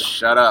backyard.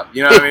 Shut up.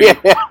 You know what I mean?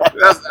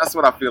 That's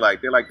what I feel like.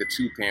 They're like the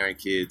 2-parent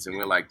kids, and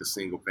we're like the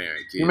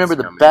single-parent kids. You remember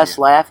the best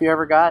laugh you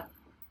ever got?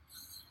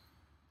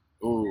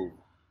 Ooh.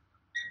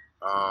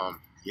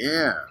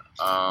 Yeah.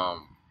 Let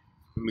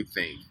me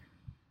think.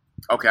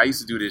 Okay, I used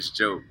to do this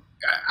joke.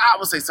 I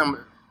would say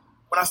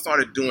when I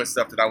started doing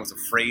stuff that I was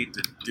afraid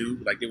to do,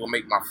 they would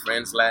make my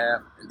friends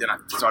laugh, and then I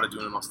started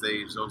doing it on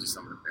stage. Those are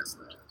some of the best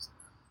laughs.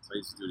 So I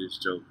used to do this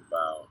joke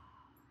about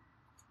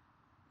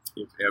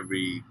if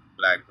every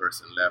black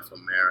person left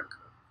America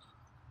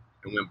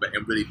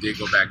and really did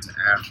go back to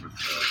Africa,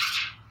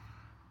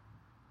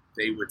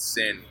 they would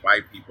send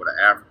white people to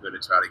Africa to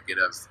try to get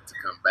us to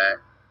come back.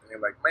 And they're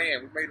like,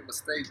 man, we made a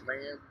mistake,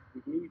 man.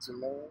 We need you,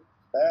 man.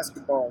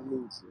 Basketball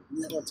needs you.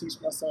 Who's going to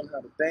teach my son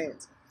how to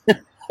dance?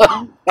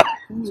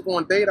 Who's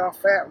going to date our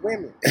fat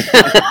women? And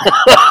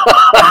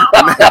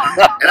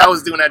I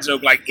was doing that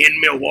joke like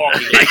in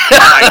Milwaukee, like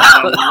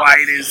the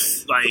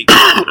whitest, like.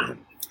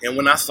 And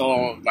when I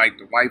saw like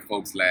the white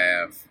folks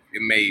laugh,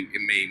 it made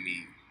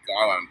me go,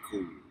 oh, I'm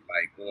cool.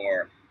 Like,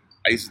 or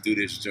I used to do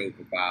this joke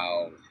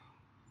about,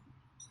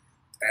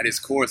 at its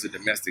core, it's a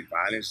domestic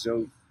violence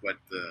joke, but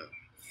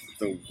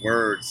the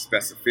word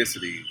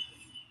specificity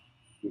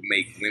would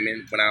make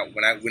women,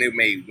 when it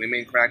made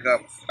women crack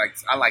up, like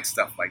I like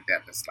stuff like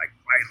that that's like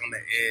right on the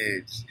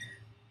edge.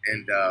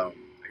 And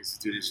I used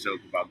to do this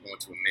joke about going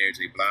to a Mary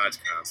J. Blige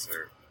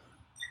concert,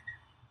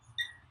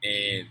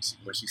 and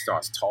when she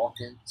starts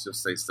talking, she'll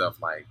say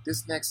stuff like,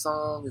 "This next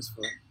song is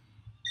for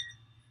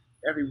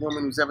every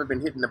woman who's ever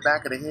been hit in the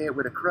back of the head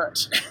with a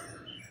crutch."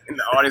 And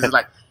the audience is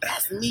like,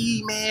 "That's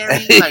me,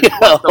 Mary." Like,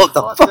 what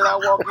the fuck did I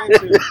walk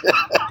into?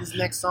 This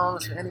next song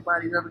is for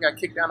anybody who ever got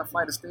kicked down a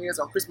flight of stairs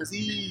on Christmas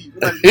Eve.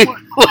 Like,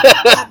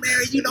 oh,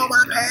 Mary, you know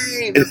my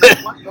pain. It's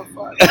like, what the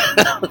fuck?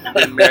 And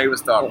then Mary would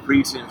start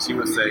preaching. She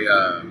would say,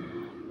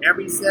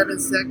 every 7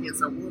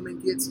 seconds a woman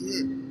gets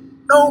hit.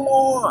 No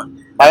more.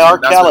 By R.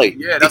 Kelly.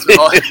 That's when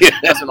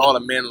all the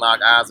men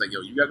lock eyes like,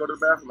 yo, you gotta go to the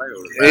bathroom? I go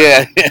to the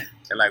bathroom. Yeah.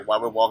 And like while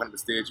we're walking up the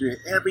stairs, you hear,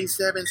 every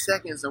 7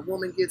 seconds a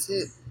woman gets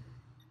hit.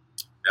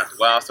 After a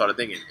while, I started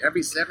thinking,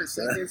 every 7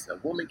 seconds a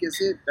woman gets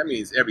hit? That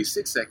means every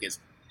 6 seconds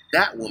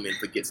that woman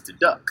forgets to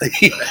duck.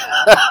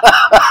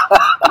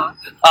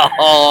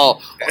 Oh,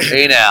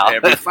 hey now.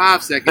 Every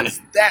 5 seconds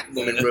that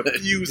woman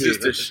refuses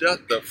to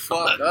shut the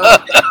fuck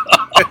up.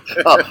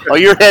 Oh,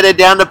 you're headed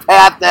down the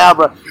path now,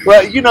 bro.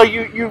 Well, you know,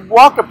 you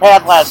walked a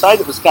path last night.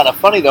 It was kind of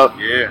funny, though.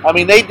 Yeah. I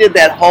mean, they did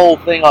that whole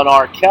thing on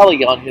R.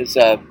 Kelly on his...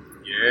 Yeah.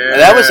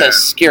 That was a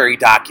scary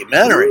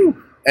documentary.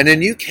 Ooh. And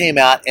then you came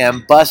out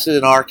and busted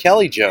an R.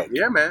 Kelly joke.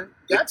 Yeah, man.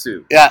 Got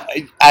to. Yeah,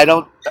 I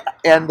don't...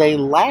 And they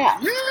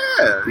laughed.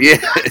 Yeah. You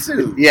got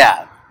to.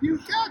 Yeah. You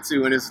got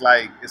to. And it's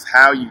like, it's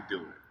how you do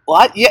it.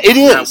 Well, yeah, it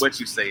is. It's not what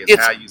you say.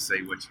 It's how you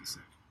say what you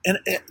say. And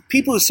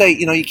people who say,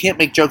 you know, you can't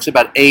make jokes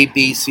about A,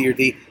 B, C, or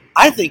D...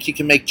 I think you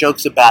can make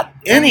jokes about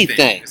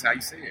anything. That's how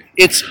you say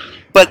it.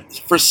 But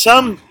for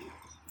some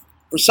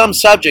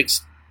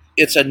subjects,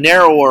 it's a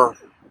narrower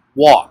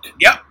walk.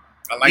 Yep,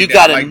 I like you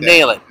that. You got to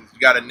nail it. You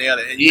got to nail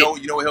it, and you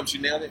know what helps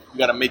you nail it? You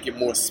got to make it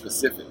more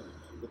specific.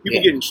 What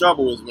people get in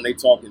trouble is when they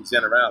talk in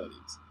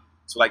generalities.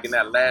 So, like in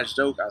that last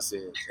joke, I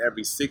said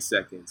every 6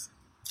 seconds.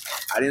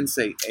 I didn't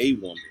say a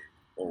woman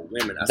or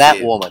women. I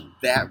said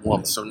that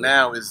woman. So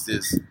now is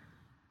this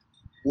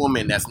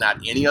woman that's not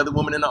any other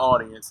woman in the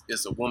audience.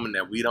 It's a woman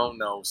that we don't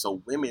know.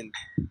 So women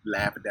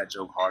laugh at that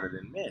joke harder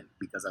than men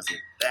because I said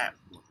that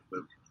woman.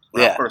 But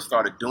when I first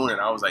started doing it,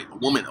 I was like, a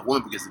woman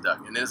forgets to duck.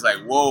 And then it's like,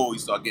 whoa, you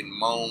start getting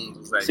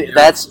moans. It's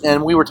like,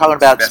 and we were talking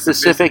about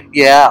specific,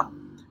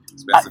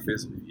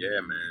 specificity,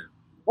 man.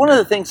 One of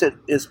the things that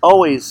is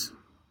always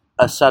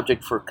a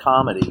subject for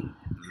comedy,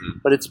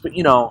 but it's,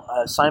 you know,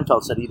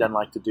 Seinfeld said he doesn't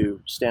like to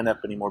do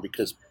stand-up anymore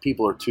because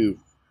people are too,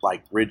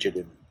 like, rigid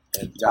and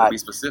gotta be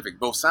specific.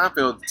 Both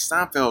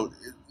Seinfeld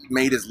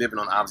made his living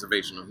on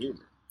observational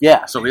humor.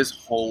 Yeah. So his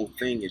whole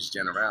thing is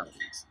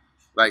generalities.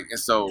 Like, and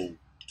so,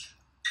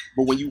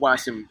 but when you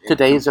watch him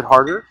today, is it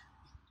harder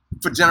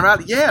for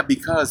generality? Yeah,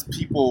 because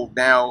people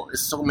now,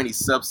 there's so many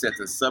subsets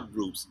and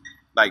subgroups.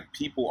 Like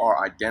people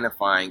are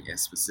identifying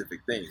as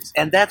specific things,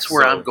 and that's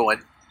where I'm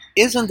going.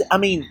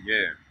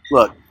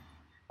 Look.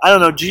 I don't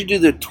know. Did you do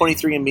the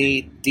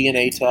 23andMe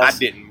DNA test? I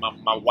didn't.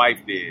 My wife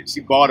did. She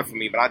bought it for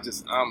me, but I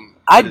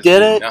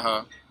did it.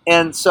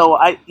 And so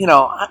I'm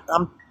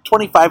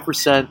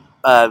 25%.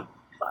 I'm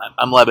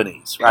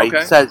Lebanese, right?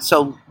 Okay.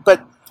 So,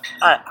 but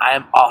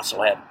I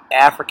also have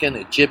African,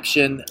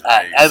 Egyptian.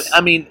 Nice.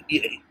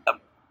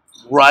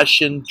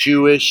 Russian,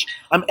 Jewish.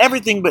 I'm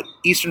everything but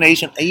Eastern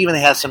Asian. I even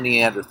have some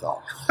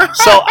Neanderthal.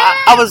 So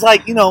I was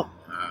like, you know,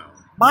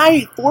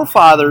 my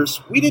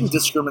forefathers, we didn't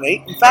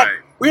discriminate. In fact. Right.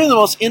 We're the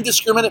most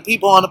indiscriminate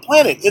people on the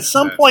planet. At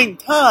some point in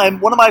time,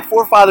 one of my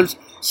forefathers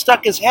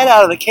stuck his head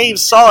out of the cave,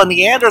 saw a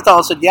Neanderthal,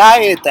 and said, "Yeah, I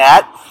ate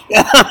that."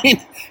 And I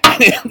mean,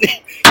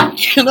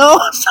 you know,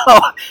 so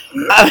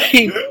I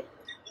mean,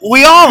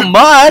 we all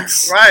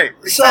mutts, right?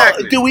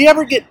 Exactly. So, do we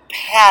ever get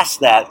past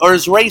that, or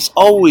is race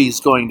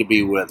always going to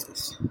be with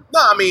us?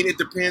 No, I mean, it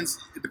depends.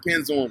 It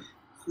depends on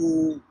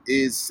who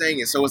is saying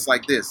it. So it's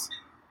like this.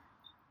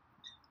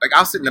 Like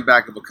I'll sit in the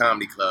back of a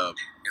comedy club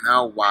and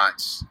I'll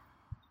watch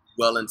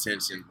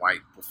well-intentioned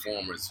white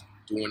performers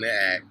doing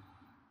their act,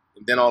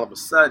 and then all of a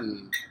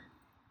sudden,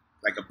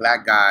 like a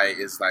black guy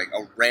is like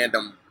a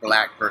random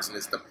black person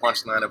is the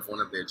punchline of one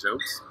of their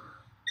jokes,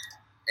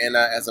 and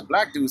as a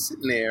black dude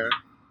sitting there,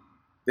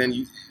 then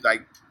you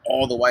like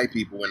all the white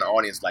people in the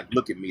audience like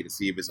look at me to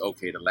see if it's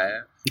okay to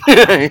laugh,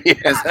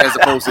 as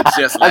opposed to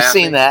just laughing. I've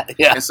seen that,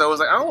 yeah. And so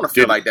it's like I don't want to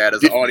feel like that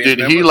as an audience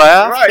member. Did he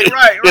laugh?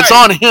 Right. It's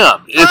on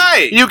him.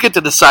 Right. You get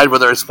to decide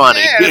whether it's funny.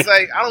 Yeah, it's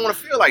like I don't want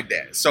to feel like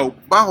that. So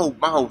my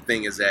whole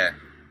thing is that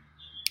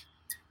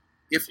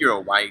if you're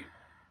a white,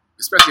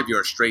 especially if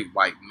you're a straight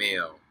white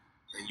male,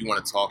 and you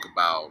want to talk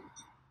about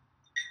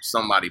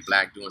somebody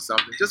black doing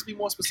something, just be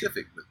more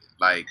specific with it.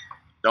 Like,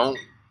 don't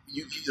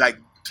like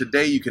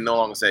today you can no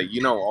longer say,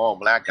 all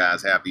black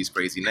guys have these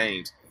crazy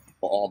names,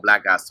 or all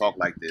black guys talk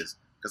like this,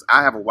 because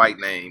I have a white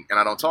name and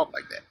I don't talk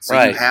like that.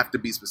 So you have to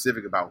be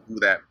specific about who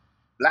that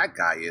black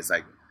guy is.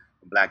 Like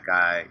a black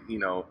guy,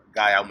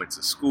 guy I went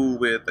to school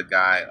with, a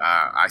guy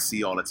I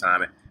see all the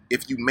time.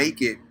 If you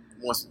make it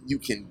once, you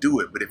can do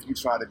it. But if you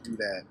try to do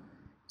that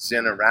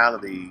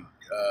generality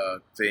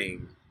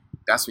thing,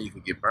 that's when you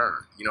can get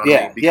burned. You know what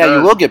I mean? Because,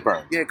 you will get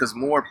burned. Yeah, because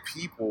more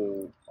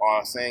people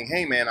are saying,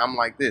 hey, man, I'm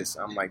like this,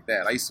 I'm like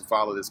that. I used to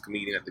follow this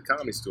comedian at the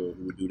Comedy Store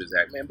who would do this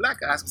act. Man,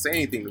 black guys can say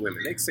anything to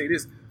women. They can say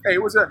this, hey,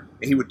 what's up?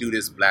 And he would do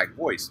this black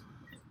voice.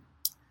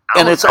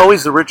 And it's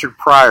always the Richard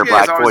Pryor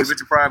black it's always voice. The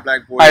Richard Pryor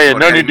black voice. I had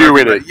nothing to do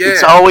with it. Yeah.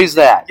 It's always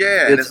that.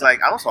 Yeah, and it's like,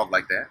 I don't talk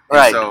like that.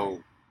 Right. And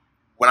so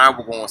when I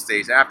would go on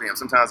stage after him,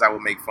 sometimes I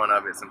would make fun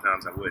of it,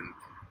 sometimes I wouldn't.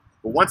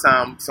 But one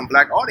time, some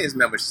black audience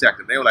members checked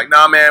him. They were like,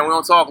 nah, man, we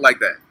don't talk like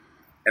that.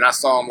 And I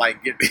saw him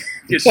like get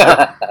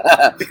shot.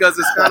 Because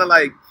it's kind of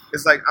like,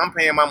 it's like I'm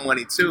paying my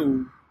money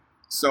too,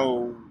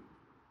 so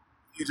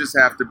you just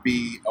have to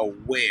be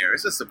aware.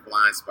 It's just a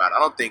blind spot.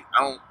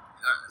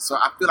 So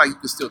I feel like you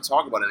can still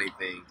talk about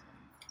anything.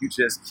 You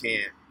just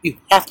can't. You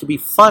have to be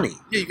funny.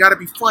 Yeah, you got to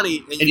be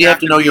funny. And you have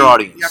to know your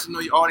audience. You have to know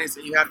your audience,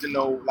 and you have to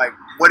know, like,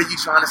 what are you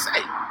trying to say?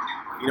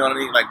 You know what I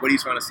mean? Like, what are you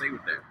trying to say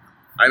with that?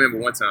 I remember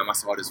one time I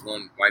saw this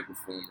one white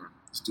performer.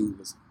 This dude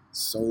was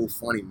so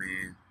funny,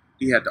 man.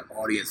 He had the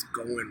audience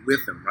going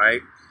with him,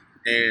 right?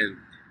 And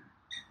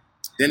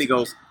then he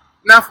goes,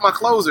 now for my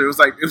closer. It was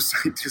like just,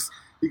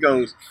 he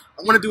goes,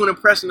 I want to do an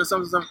impression or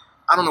something.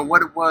 I don't know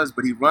what it was,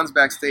 but he runs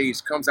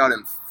backstage, comes out in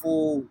a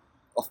full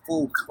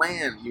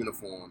Klan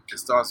uniform and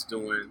starts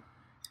doing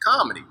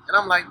comedy. And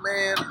I'm like,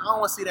 man, I don't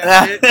want to see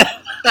that shit.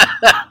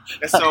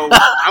 And so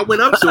I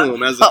went up to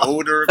him as an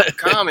older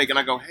comic and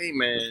I go, hey,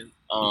 man.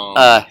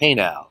 Hey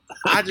now.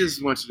 I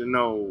just want you to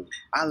know,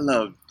 I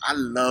loved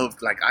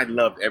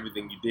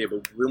everything you did,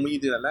 but when you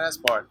did that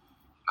last part,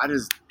 I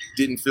just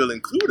didn't feel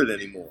included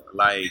anymore.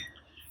 Like,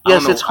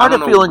 yes, it's hard to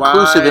feel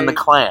inclusive in the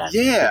Klan.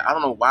 Yeah, I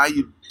don't know why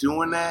you're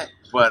doing that,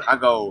 but I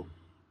go,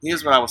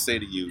 here's what I would say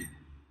to you: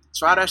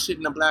 try that shit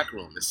in the black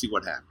room and see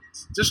what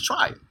happens. Just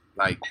try it.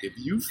 Like, if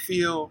you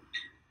feel,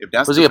 if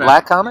that's was he a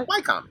black comic?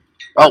 White comic.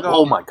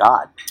 Oh my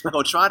God! I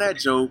go try that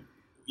joke,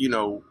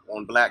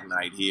 on Black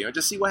Night here, and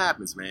just see what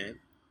happens, man.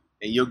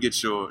 And you'll get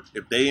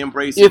if they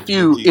embrace it.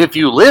 If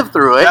you live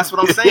through it. That's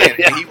what I'm saying.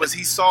 And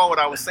he saw what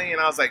I was saying.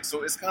 I was like,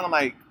 so it's kind of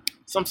like,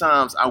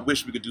 sometimes I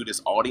wish we could do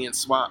this audience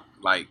swap.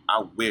 Like,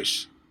 I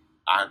wish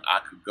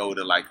I could go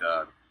to like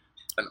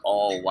an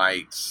all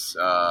whites,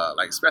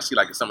 like especially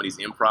like in some of these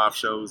improv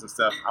shows and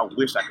stuff. I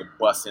wish I could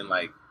bust in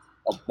like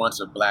a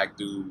bunch of black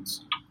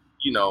dudes,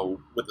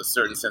 with a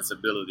certain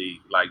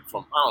sensibility, like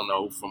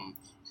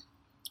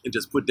and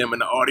just put them in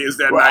the audience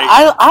that night.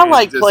 I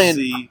like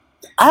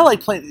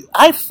playing.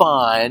 I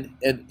find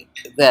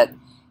that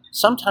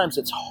sometimes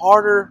it's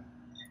harder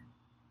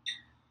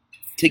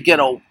to get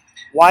a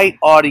white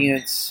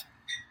audience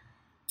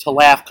to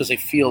laugh because they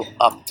feel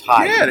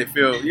uptight. Yeah, they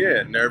feel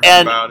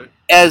nervous about it.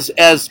 As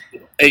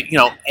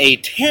a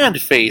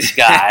tanned face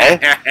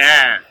guy,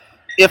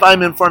 if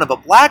I'm in front of a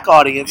black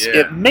audience,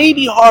 it may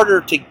be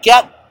harder to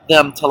get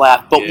them to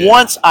laugh. But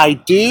once I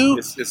do,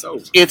 it's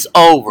over. It's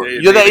over.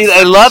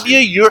 They love you,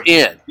 you're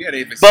in. Yeah,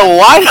 but a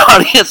white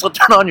audience will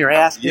turn on your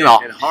ass in a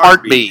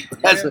heartbeat.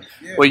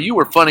 Well, you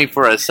were funny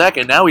for a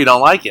second. Now we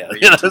don't like you.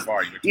 You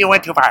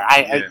went too far.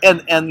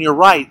 And you're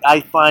right.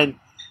 I find,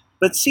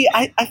 but see,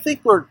 I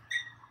think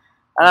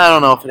I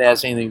don't know if it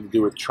has anything to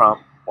do with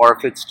Trump or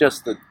if it's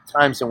just the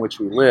times in which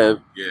we live,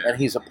 and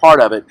he's a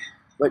part of it.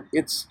 But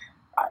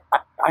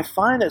I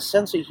find a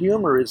sense of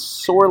humor is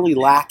sorely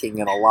lacking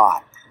in a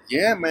lot.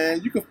 Yeah,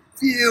 man, you can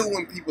feel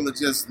when people are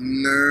just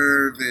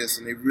nervous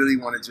and they really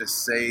want to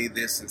just say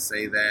this and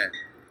say that.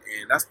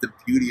 And that's the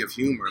beauty of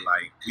humor.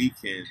 Like, we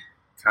can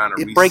kind of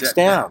reset. It breaks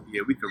down.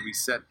 Yeah, we can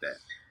reset that.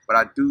 But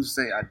I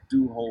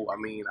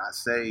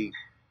say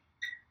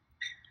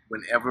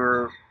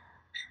whenever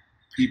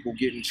people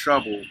get in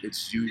trouble,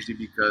 it's usually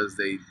because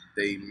they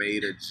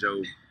made a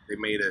joke.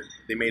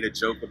 They made a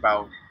joke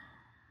about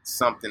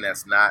something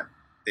that's not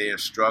their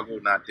struggle,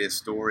 not their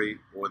story,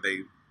 or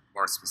they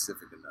weren't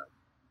specific enough.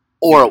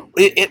 Or,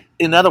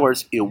 in other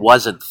words, it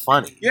wasn't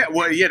funny. Yeah,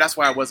 well, that's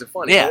why it wasn't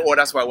funny. Yeah. Or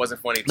that's why it wasn't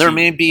funny. There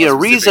may be a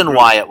reason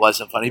why it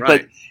wasn't funny,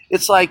 right. But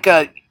it's like...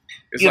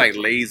 it's like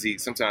lazy.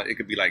 Sometimes it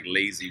could be like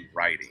lazy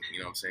writing. You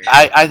know what I'm saying?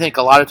 I think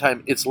a lot of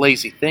time it's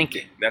lazy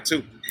thinking. That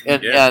too.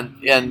 And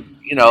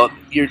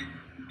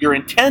your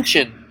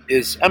intention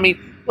is... I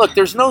mean, look,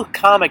 there's no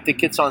comic that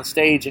gets on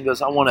stage and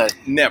goes, I want to...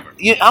 Never.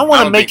 I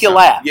want to make you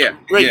laugh. Yeah.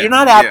 Right? You're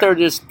not out there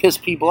to just piss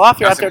people off.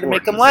 You're out there to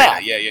make them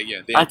laugh. Yeah.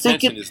 The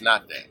intention is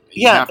not that.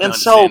 You have to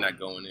understand that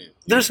going in.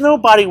 There's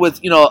nobody with,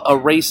 a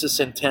racist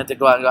intent to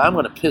go out and go, I'm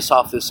going to piss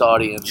off this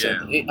audience.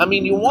 Yeah. And, I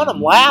mean, you want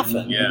them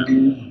laughing. Yeah.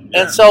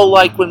 And so,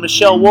 like, when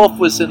Michelle Wolf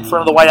was in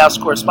front of the White House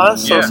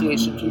Correspondents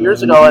Association 2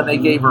 years ago and they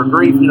gave her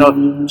grief,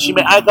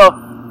 I go,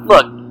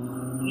 look,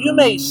 you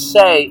may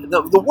say,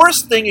 the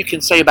worst thing you can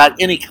say about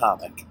any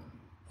comic,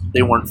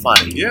 they weren't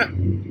funny. Yeah.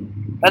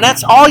 And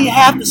that's all you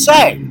have to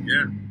say.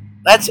 Yeah.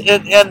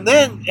 And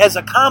then as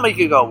a comic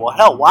you go, well,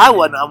 hell, why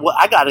wouldn't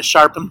I got to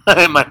sharpen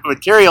my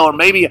material, or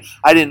maybe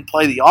I didn't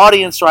play the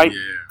audience right,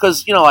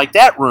 because like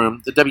that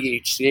room, the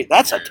WHCA,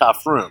 that's a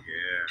tough room.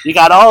 You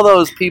got all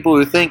those people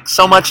who think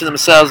so much of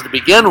themselves to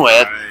begin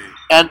with,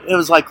 and it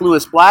was like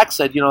Lewis Black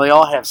said, they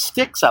all have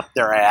sticks up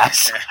their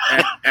ass,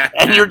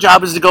 and your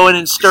job is to go in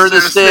and stir the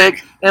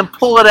stick and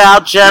pull it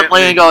out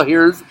gently and go,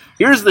 here's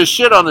the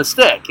shit on the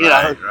stick,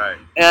 Right.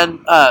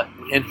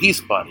 And he's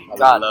funny. I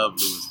love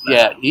Lewis Black.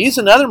 Yeah, he's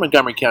another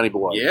Montgomery County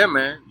boy. Yeah,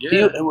 man.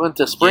 Yeah. He went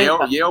to Spring.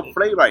 Yale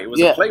playwright. It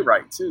was a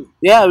playwright too.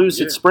 Yeah, he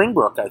was at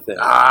Springbrook, I think.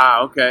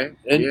 Ah, okay.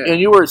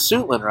 And you were at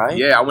Suitland, right?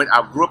 Yeah,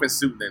 I grew up in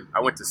Suitland. I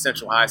went to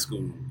Central High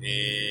School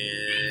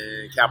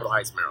in Capitol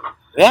Heights, Maryland.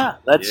 Yeah,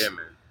 that's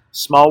man.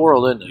 Small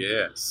world, isn't it?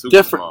 Yeah,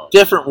 super small.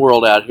 Different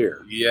world out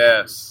here.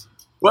 Yes.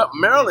 But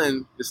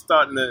Maryland is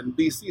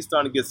DC is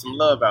starting to get some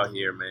love out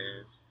here,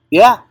 man.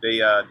 Yeah. They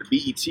the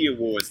BET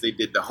Awards, they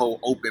did the whole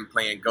open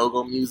playing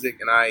go-go music,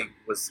 and I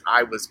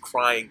was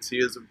crying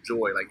tears of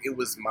joy. Like, it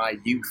was my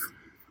youth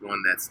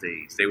on that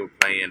stage. They were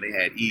playing, they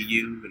had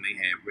EU and they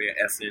had Rare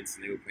Essence,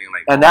 and they were playing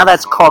like. And now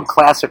that's called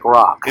classic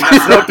rock. Isn't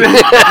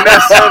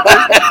that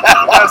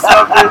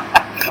something?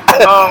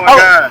 Oh my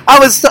God. I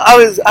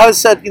was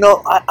said,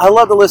 I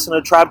love to listen to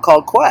a Tribe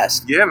Called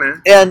Quest. Yeah,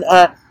 man. And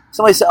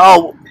somebody said,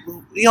 oh,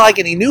 like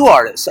any new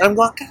artists? I'm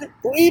going, God,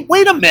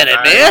 wait a minute,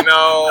 man.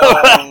 No,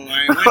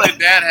 when did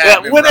that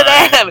happen? When did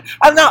that happen?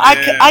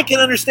 I can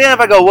understand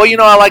if I go, well,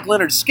 I like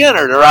Leonard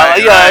Skinner, or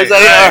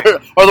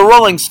or the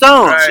Rolling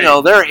Stones.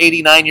 Right. They're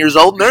 89 years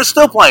old and they're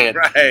still playing.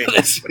 Right. But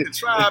the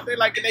Tribe, they're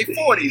like in their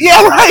 40s.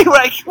 Yeah,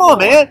 right. Come on,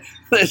 man.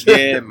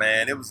 Yeah,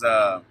 man. It was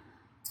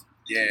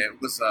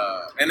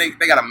and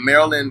they got a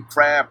Maryland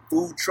crab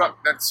food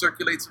truck that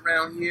circulates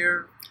around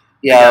here.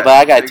 Yeah, but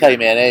I gotta tell you,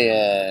 man,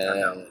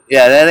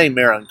 that ain't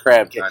Maryland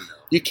crab cake. I know.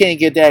 You can't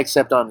get that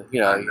except on,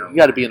 you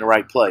got to be in the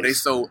right place. They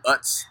sold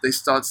Utz. They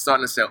starting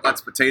to sell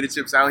Utz potato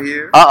chips out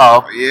here.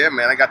 Uh-oh. Yeah,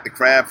 man, I got the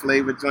crab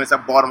flavored joints. I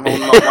bought them home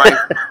to my wife.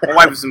 My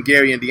wife was from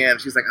Gary, Indiana.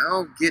 She's like, I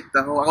don't get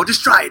the whole. Oh,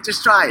 just try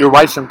it. Your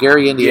wife's from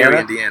Gary, Indiana.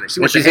 Gary, Indiana.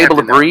 She's able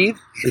to breathe.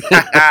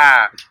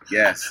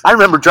 Yes. I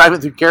remember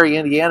driving through Gary,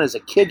 Indiana as a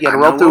kid. You had to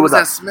roll through with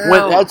that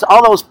smell. That's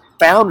all those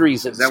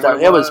boundaries and stuff.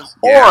 It was horrid.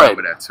 Yeah, I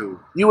remember that too.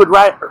 You would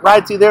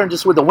ride through there and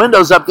just with the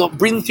windows up, go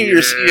breathing through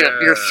your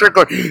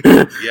circle.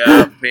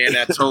 Yeah, paying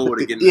that toll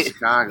to get into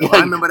Chicago.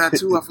 I remember that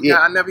too. I forgot. Yeah.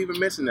 I never even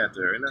mentioned that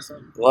to her. Isn't that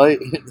something? Well,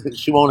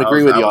 she won't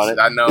agree with you on it.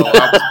 I know.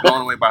 I was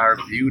blown away by her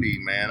beauty,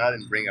 man. I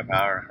didn't bring up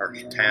how her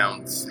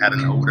towns had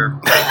an odor.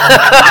 That's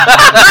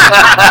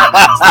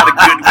not a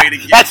good way to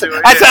get to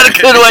it. That's not a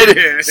good way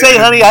to say,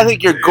 honey, I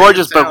think you're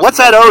gorgeous, but what's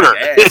that odor?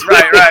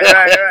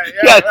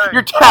 Right.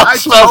 Your town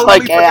smells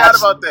like ass. I forgot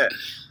about that.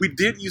 We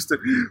did used to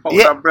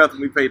hold our breath when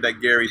we paid that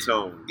Gary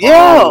toll.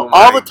 Yeah,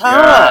 all the time.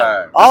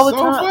 God. All the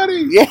so time.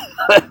 Funny. Yeah.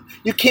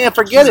 You can't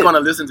forget She's it. going to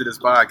listen to this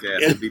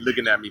podcast and be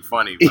looking at me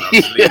funny when I'm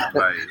asleep.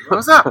 Like,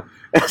 what's up?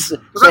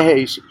 Say,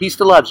 hey, he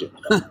still loves you.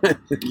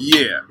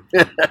 Yeah.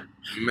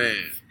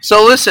 Man.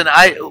 So listen,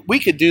 we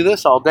could do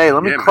this all day.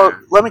 Let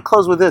me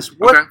close with this.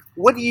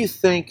 What do you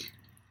think,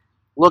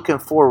 looking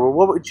forward,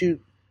 what would you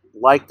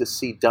like to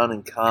see done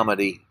in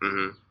comedy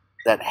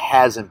that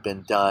hasn't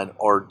been done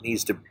or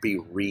needs to be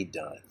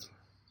redone?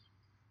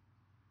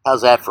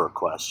 How's that for a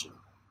question?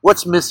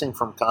 What's missing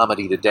from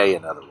comedy today,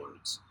 in other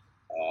words?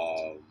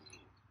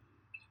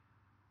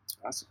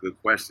 That's a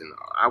good question.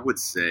 I would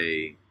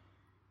say,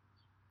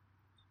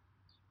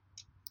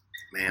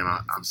 man,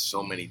 I'm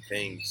so many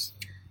things.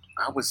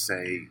 I would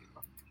say,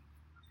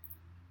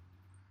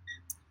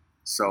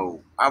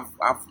 so I've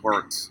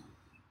worked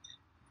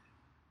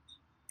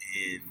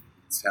in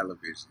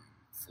television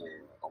for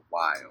a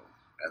while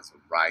as a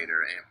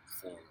writer and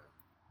performer.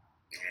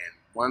 And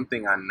one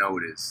thing I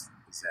noticed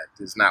is that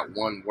there's not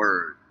one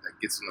word that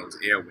gets in those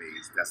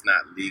airways that's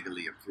not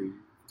legally approved.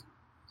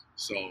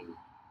 So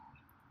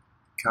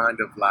kind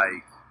of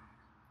like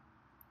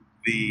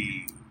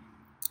the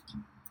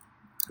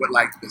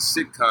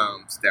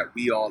sitcoms that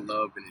we all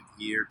love and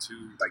adhere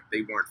to, like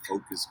they weren't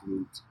focus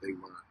groups. They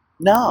weren't.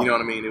 No. You know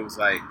what I mean? It was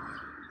like,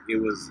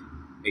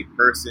 a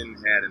person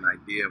had an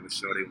idea of a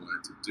show they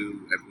wanted to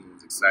do. Everyone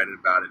was excited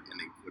about it and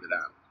they put it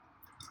out.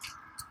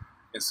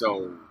 And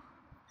so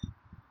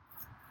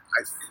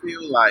I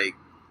feel like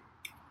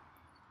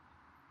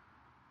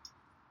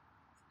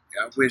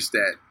I wish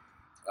that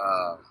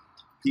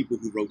people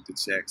who wrote the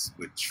checks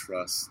would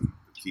trust the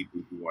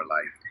people who are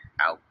like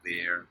out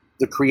there.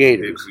 The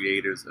creators.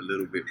 A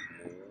little bit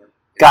more.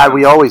 God,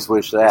 we always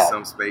wish that. In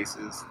some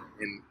spaces.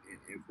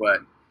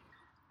 But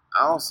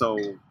I also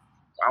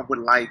I would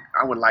like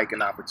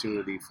an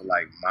opportunity for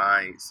like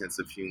my sense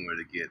of humor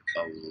to get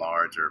a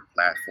larger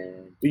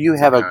platform. You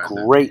have a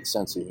great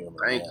sense of humor.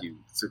 Thank man. you.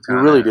 You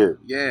really do.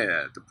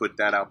 Yeah, to put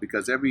that out,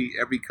 because every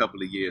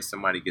couple of years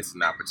somebody gets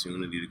an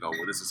opportunity to go,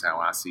 well, this is how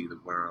I see the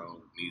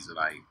world. These are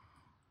like,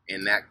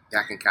 and that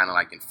can kind of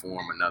like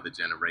inform another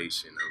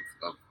generation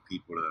of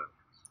people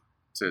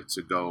to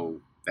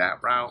go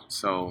that route.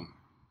 So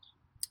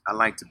I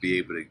like to be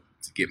able to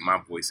get my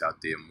voice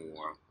out there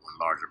more on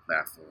larger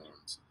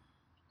platforms.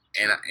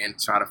 And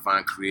try to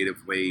find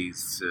creative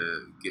ways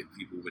to get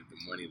people with the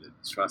money to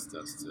trust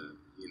us to,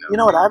 You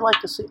know what I'd like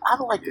to see? I'd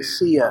like to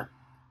see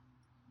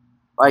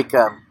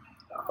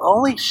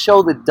only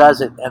show that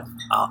does it, and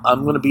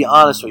I'm going to be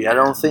honest with you, I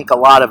don't think a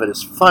lot of it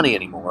is funny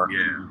anymore.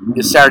 Yeah.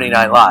 Is Saturday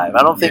Night Live.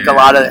 I don't think a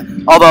lot of it,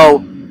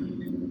 although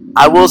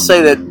I will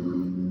say that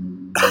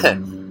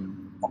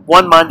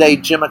one Monday,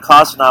 Jim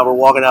Acosta and I were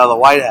walking out of the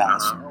White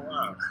House,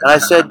 and I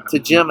said to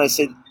Jim, I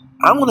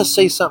want to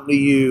say something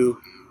to you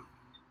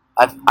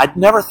I'd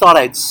never thought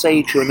I'd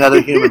say to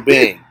another human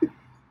being.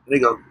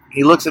 And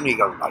he looks at me and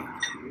goes, like,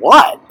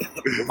 what?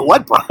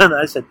 What, Brian?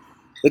 I said,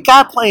 the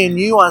guy playing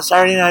you on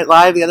Saturday Night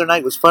Live the other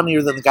night was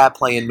funnier than the guy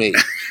playing me.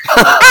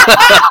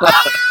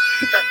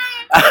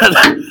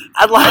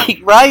 I'd like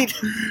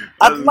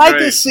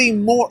to see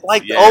more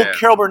like the old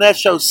Carol Burnett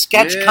show,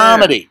 sketch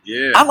comedy.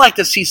 Yeah. I'd like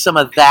to see some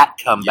of that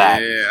come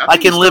back.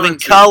 Like in Living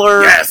to.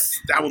 Color.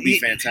 Yes, that would be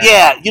fantastic.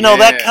 Yeah,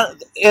 that kind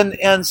of,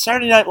 and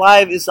Saturday Night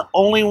Live is the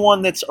only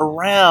one that's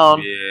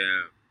around.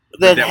 Yeah.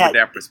 With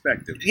that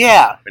perspective.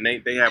 Yeah. And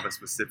they have a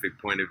specific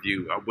point of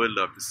view. I would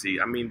love to see.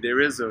 I mean,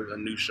 there is a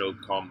new show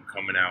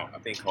coming out, I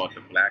think called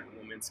The Black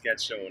Woman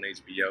Sketch Show on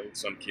HBO.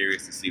 So I'm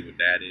curious to see what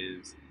that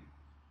is.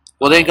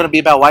 Well, it ain't going to be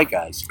about white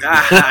guys.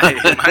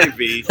 It might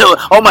be.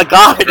 Oh my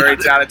God! Very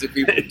talented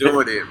people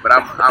doing it, but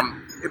I'm kind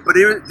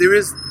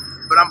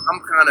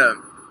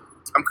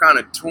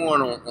of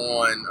torn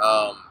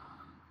on.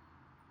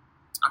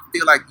 I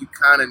feel like you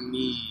kind of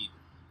need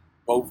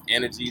both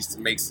energies to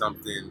make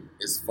something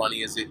as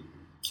funny as it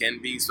can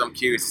be. So I'm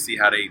curious to see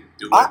how they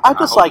do it. I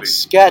just like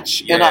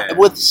sketch, and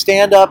with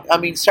stand up. I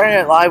mean, Saturday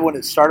Night Live when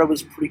it started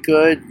was pretty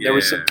good. Yeah. There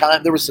was some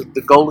time. There was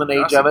the golden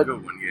age of it. That's a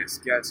good one. Yeah,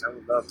 sketch. I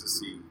would love to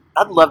see.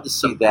 I'd love to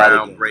see some that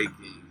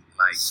groundbreaking,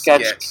 like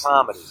sketch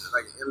comedy.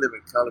 Like In Living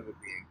Color would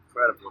be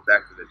incredible.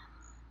 Back to the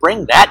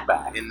bring that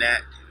back in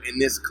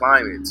this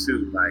climate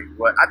too. Like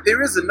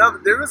there is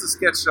a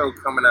sketch show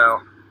coming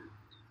out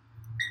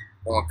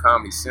on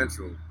Comedy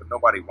Central, but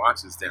nobody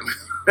watches them.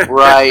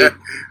 Right.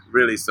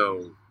 Really.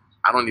 So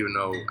I don't even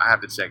know. I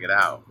have to check it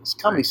out.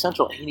 Comedy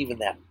Central ain't even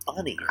that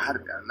funny. I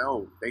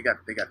know they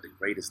got the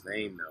greatest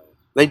name though.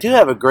 They do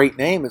have a great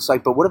name. It's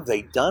like, but what have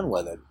they done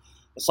with it?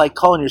 It's like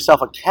calling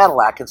yourself a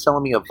Cadillac and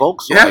selling me a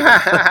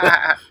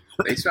Volkswagen.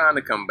 They trying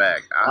to come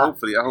back. I don't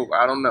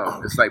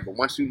know. It's like, but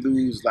once you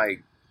lose,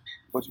 like,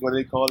 what do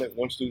they call it?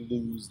 Once you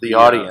lose the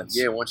audience.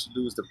 Once you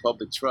lose the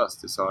public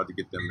trust, it's hard to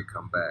get them to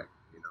come back.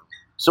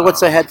 So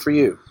what's ahead for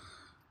you?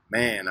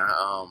 Man,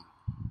 I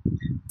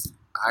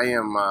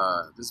am.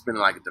 This has been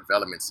like a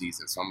development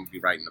season, so I'm gonna be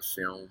writing a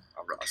film.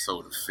 I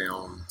sold a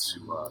film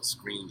to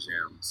Screen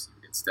Gems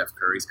in Steph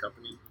Curry's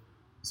company.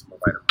 So I'm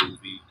gonna write a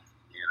movie,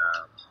 and I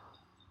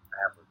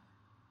have a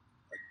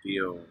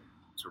deal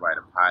to write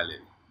a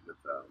pilot with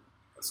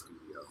a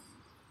studio.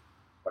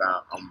 But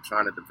I'm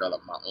trying to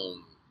develop my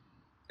own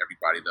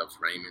Everybody Loves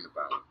Raymond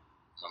about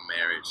my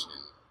marriage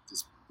and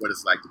just what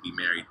it's like to be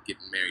married,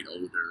 getting married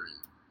older. And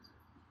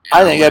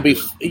I think that'd be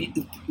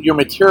your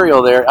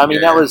material there. I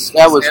mean, that was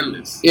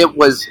endless. It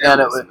was,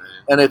 endless,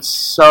 and it's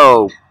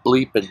so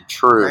bleeping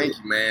true. Thank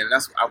you, man.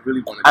 That's what I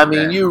really want to do. I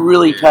mean, you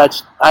really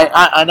touched.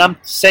 And I'm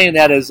saying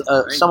that as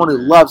someone who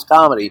loves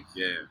comedy.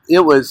 Yeah.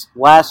 It was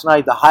last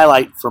night. The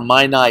highlight from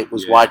my night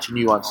was watching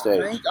you on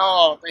stage.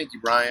 Thank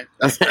you, Brian.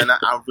 And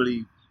I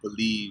really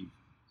believe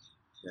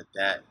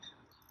that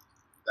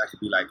could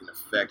be like an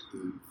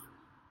effective,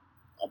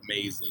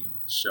 amazing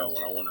show,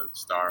 and I want to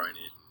star in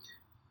it.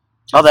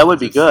 That would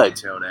be good.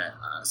 Tell that.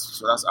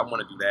 So I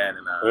want to do that,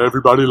 and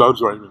Everybody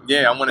Loves Raymond.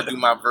 Yeah, I want to do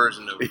my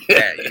version of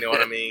that. You know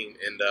what I mean?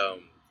 And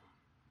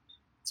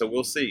so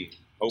we'll see.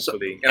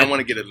 Hopefully, and I want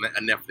to get a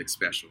Netflix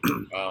special.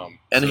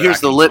 And here's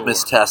the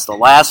litmus test, the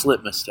last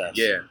litmus test.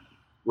 Yeah.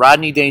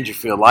 Rodney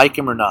Dangerfield, like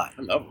him or not?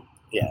 I love him.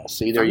 Yeah.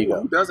 See, there you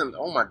go. Who doesn't?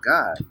 Oh my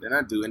God! Then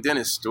I do, and then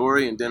his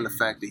story, and then the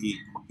fact that he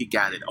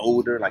got it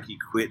older, like he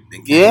quit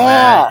and came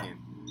back.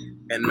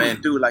 And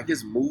man, dude, like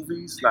his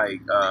movies,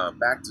 like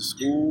Back to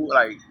School,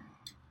 like.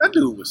 That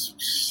dude was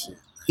shit.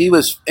 He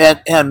was,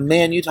 and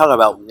man, you talk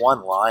about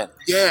one-liners.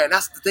 Yeah,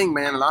 that's the thing,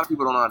 man. A lot of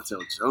people don't know how to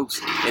tell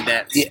jokes in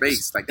that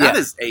space. Like, that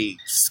is a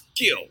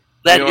skill.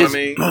 You know what I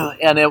mean?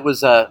 And it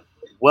was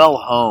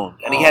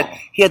well-honed. And he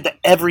had the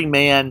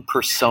everyman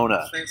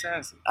persona.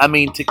 Fantastic. I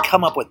mean, to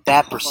come up with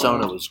that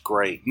persona was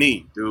great.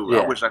 Neat, dude. Yeah.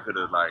 I wish I could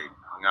have, like,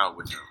 hung out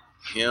with him.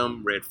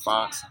 Him, Red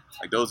Fox.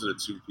 Like, those are the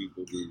two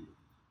people who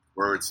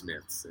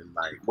wordsmiths and,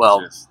 like,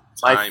 just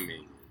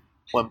timing.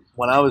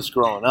 When I was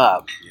growing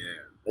up,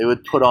 they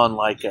would put on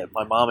like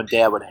my mom and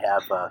dad would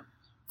have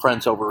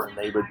friends over and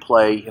they would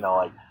play,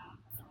 like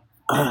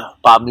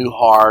Bob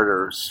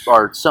Newhart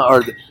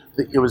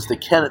it was the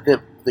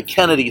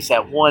Kennedys,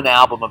 that one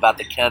album about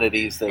the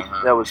Kennedys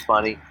that was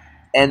funny.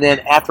 And then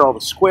after all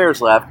the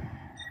Squares left,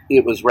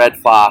 it was Red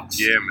Fox.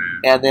 Yeah,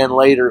 man. And then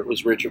later it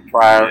was Richard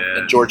Pryor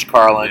and George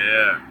Carlin.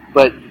 Yeah.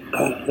 But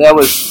that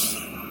was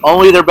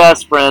only their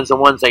best friends, the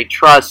ones they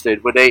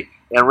trusted.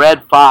 And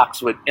Red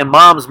Fox and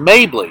Mom's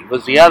Mabley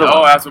was the other one.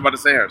 Oh, I was about to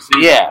say her. She's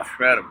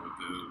incredible,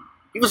 dude.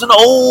 He was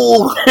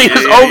older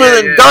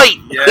than Dwight.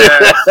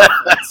 Yeah,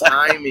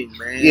 timing,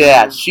 man.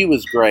 Yeah, she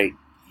was great.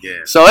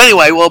 Yeah. So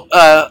anyway, well,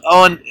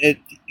 Owen,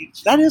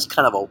 that is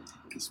kind of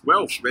it's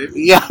Welsh,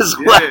 baby. Yes,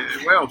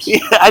 Welsh. Yeah,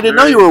 I didn't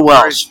know you were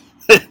Welsh.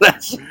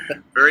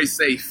 Very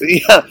safe.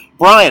 Yeah,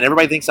 Brian.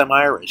 Everybody thinks I'm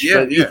Irish.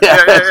 Yeah.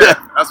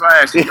 That's why I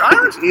asked you.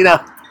 Irish?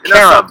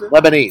 Karen,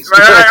 Lebanese.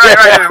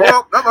 Right.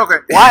 Well, okay.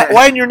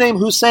 Why isn't your name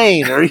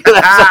Hussein?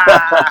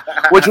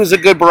 Which was a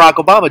good Barack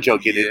Obama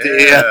joke you did.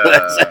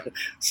 Yeah.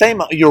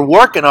 Same. You're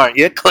working, aren't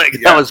you? Click.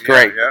 That was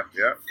great.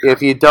 Yeah.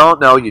 If you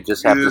don't know, you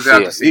just have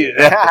to see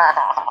it.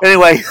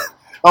 Anyway,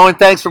 Owen,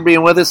 thanks for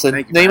being with us.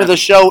 The name of the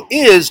show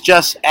is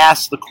Just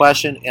Ask the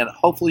Question, and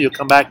hopefully you'll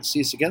come back and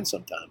see us again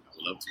sometime. I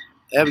would love to.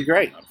 That'd be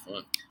great. A lot of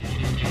fun.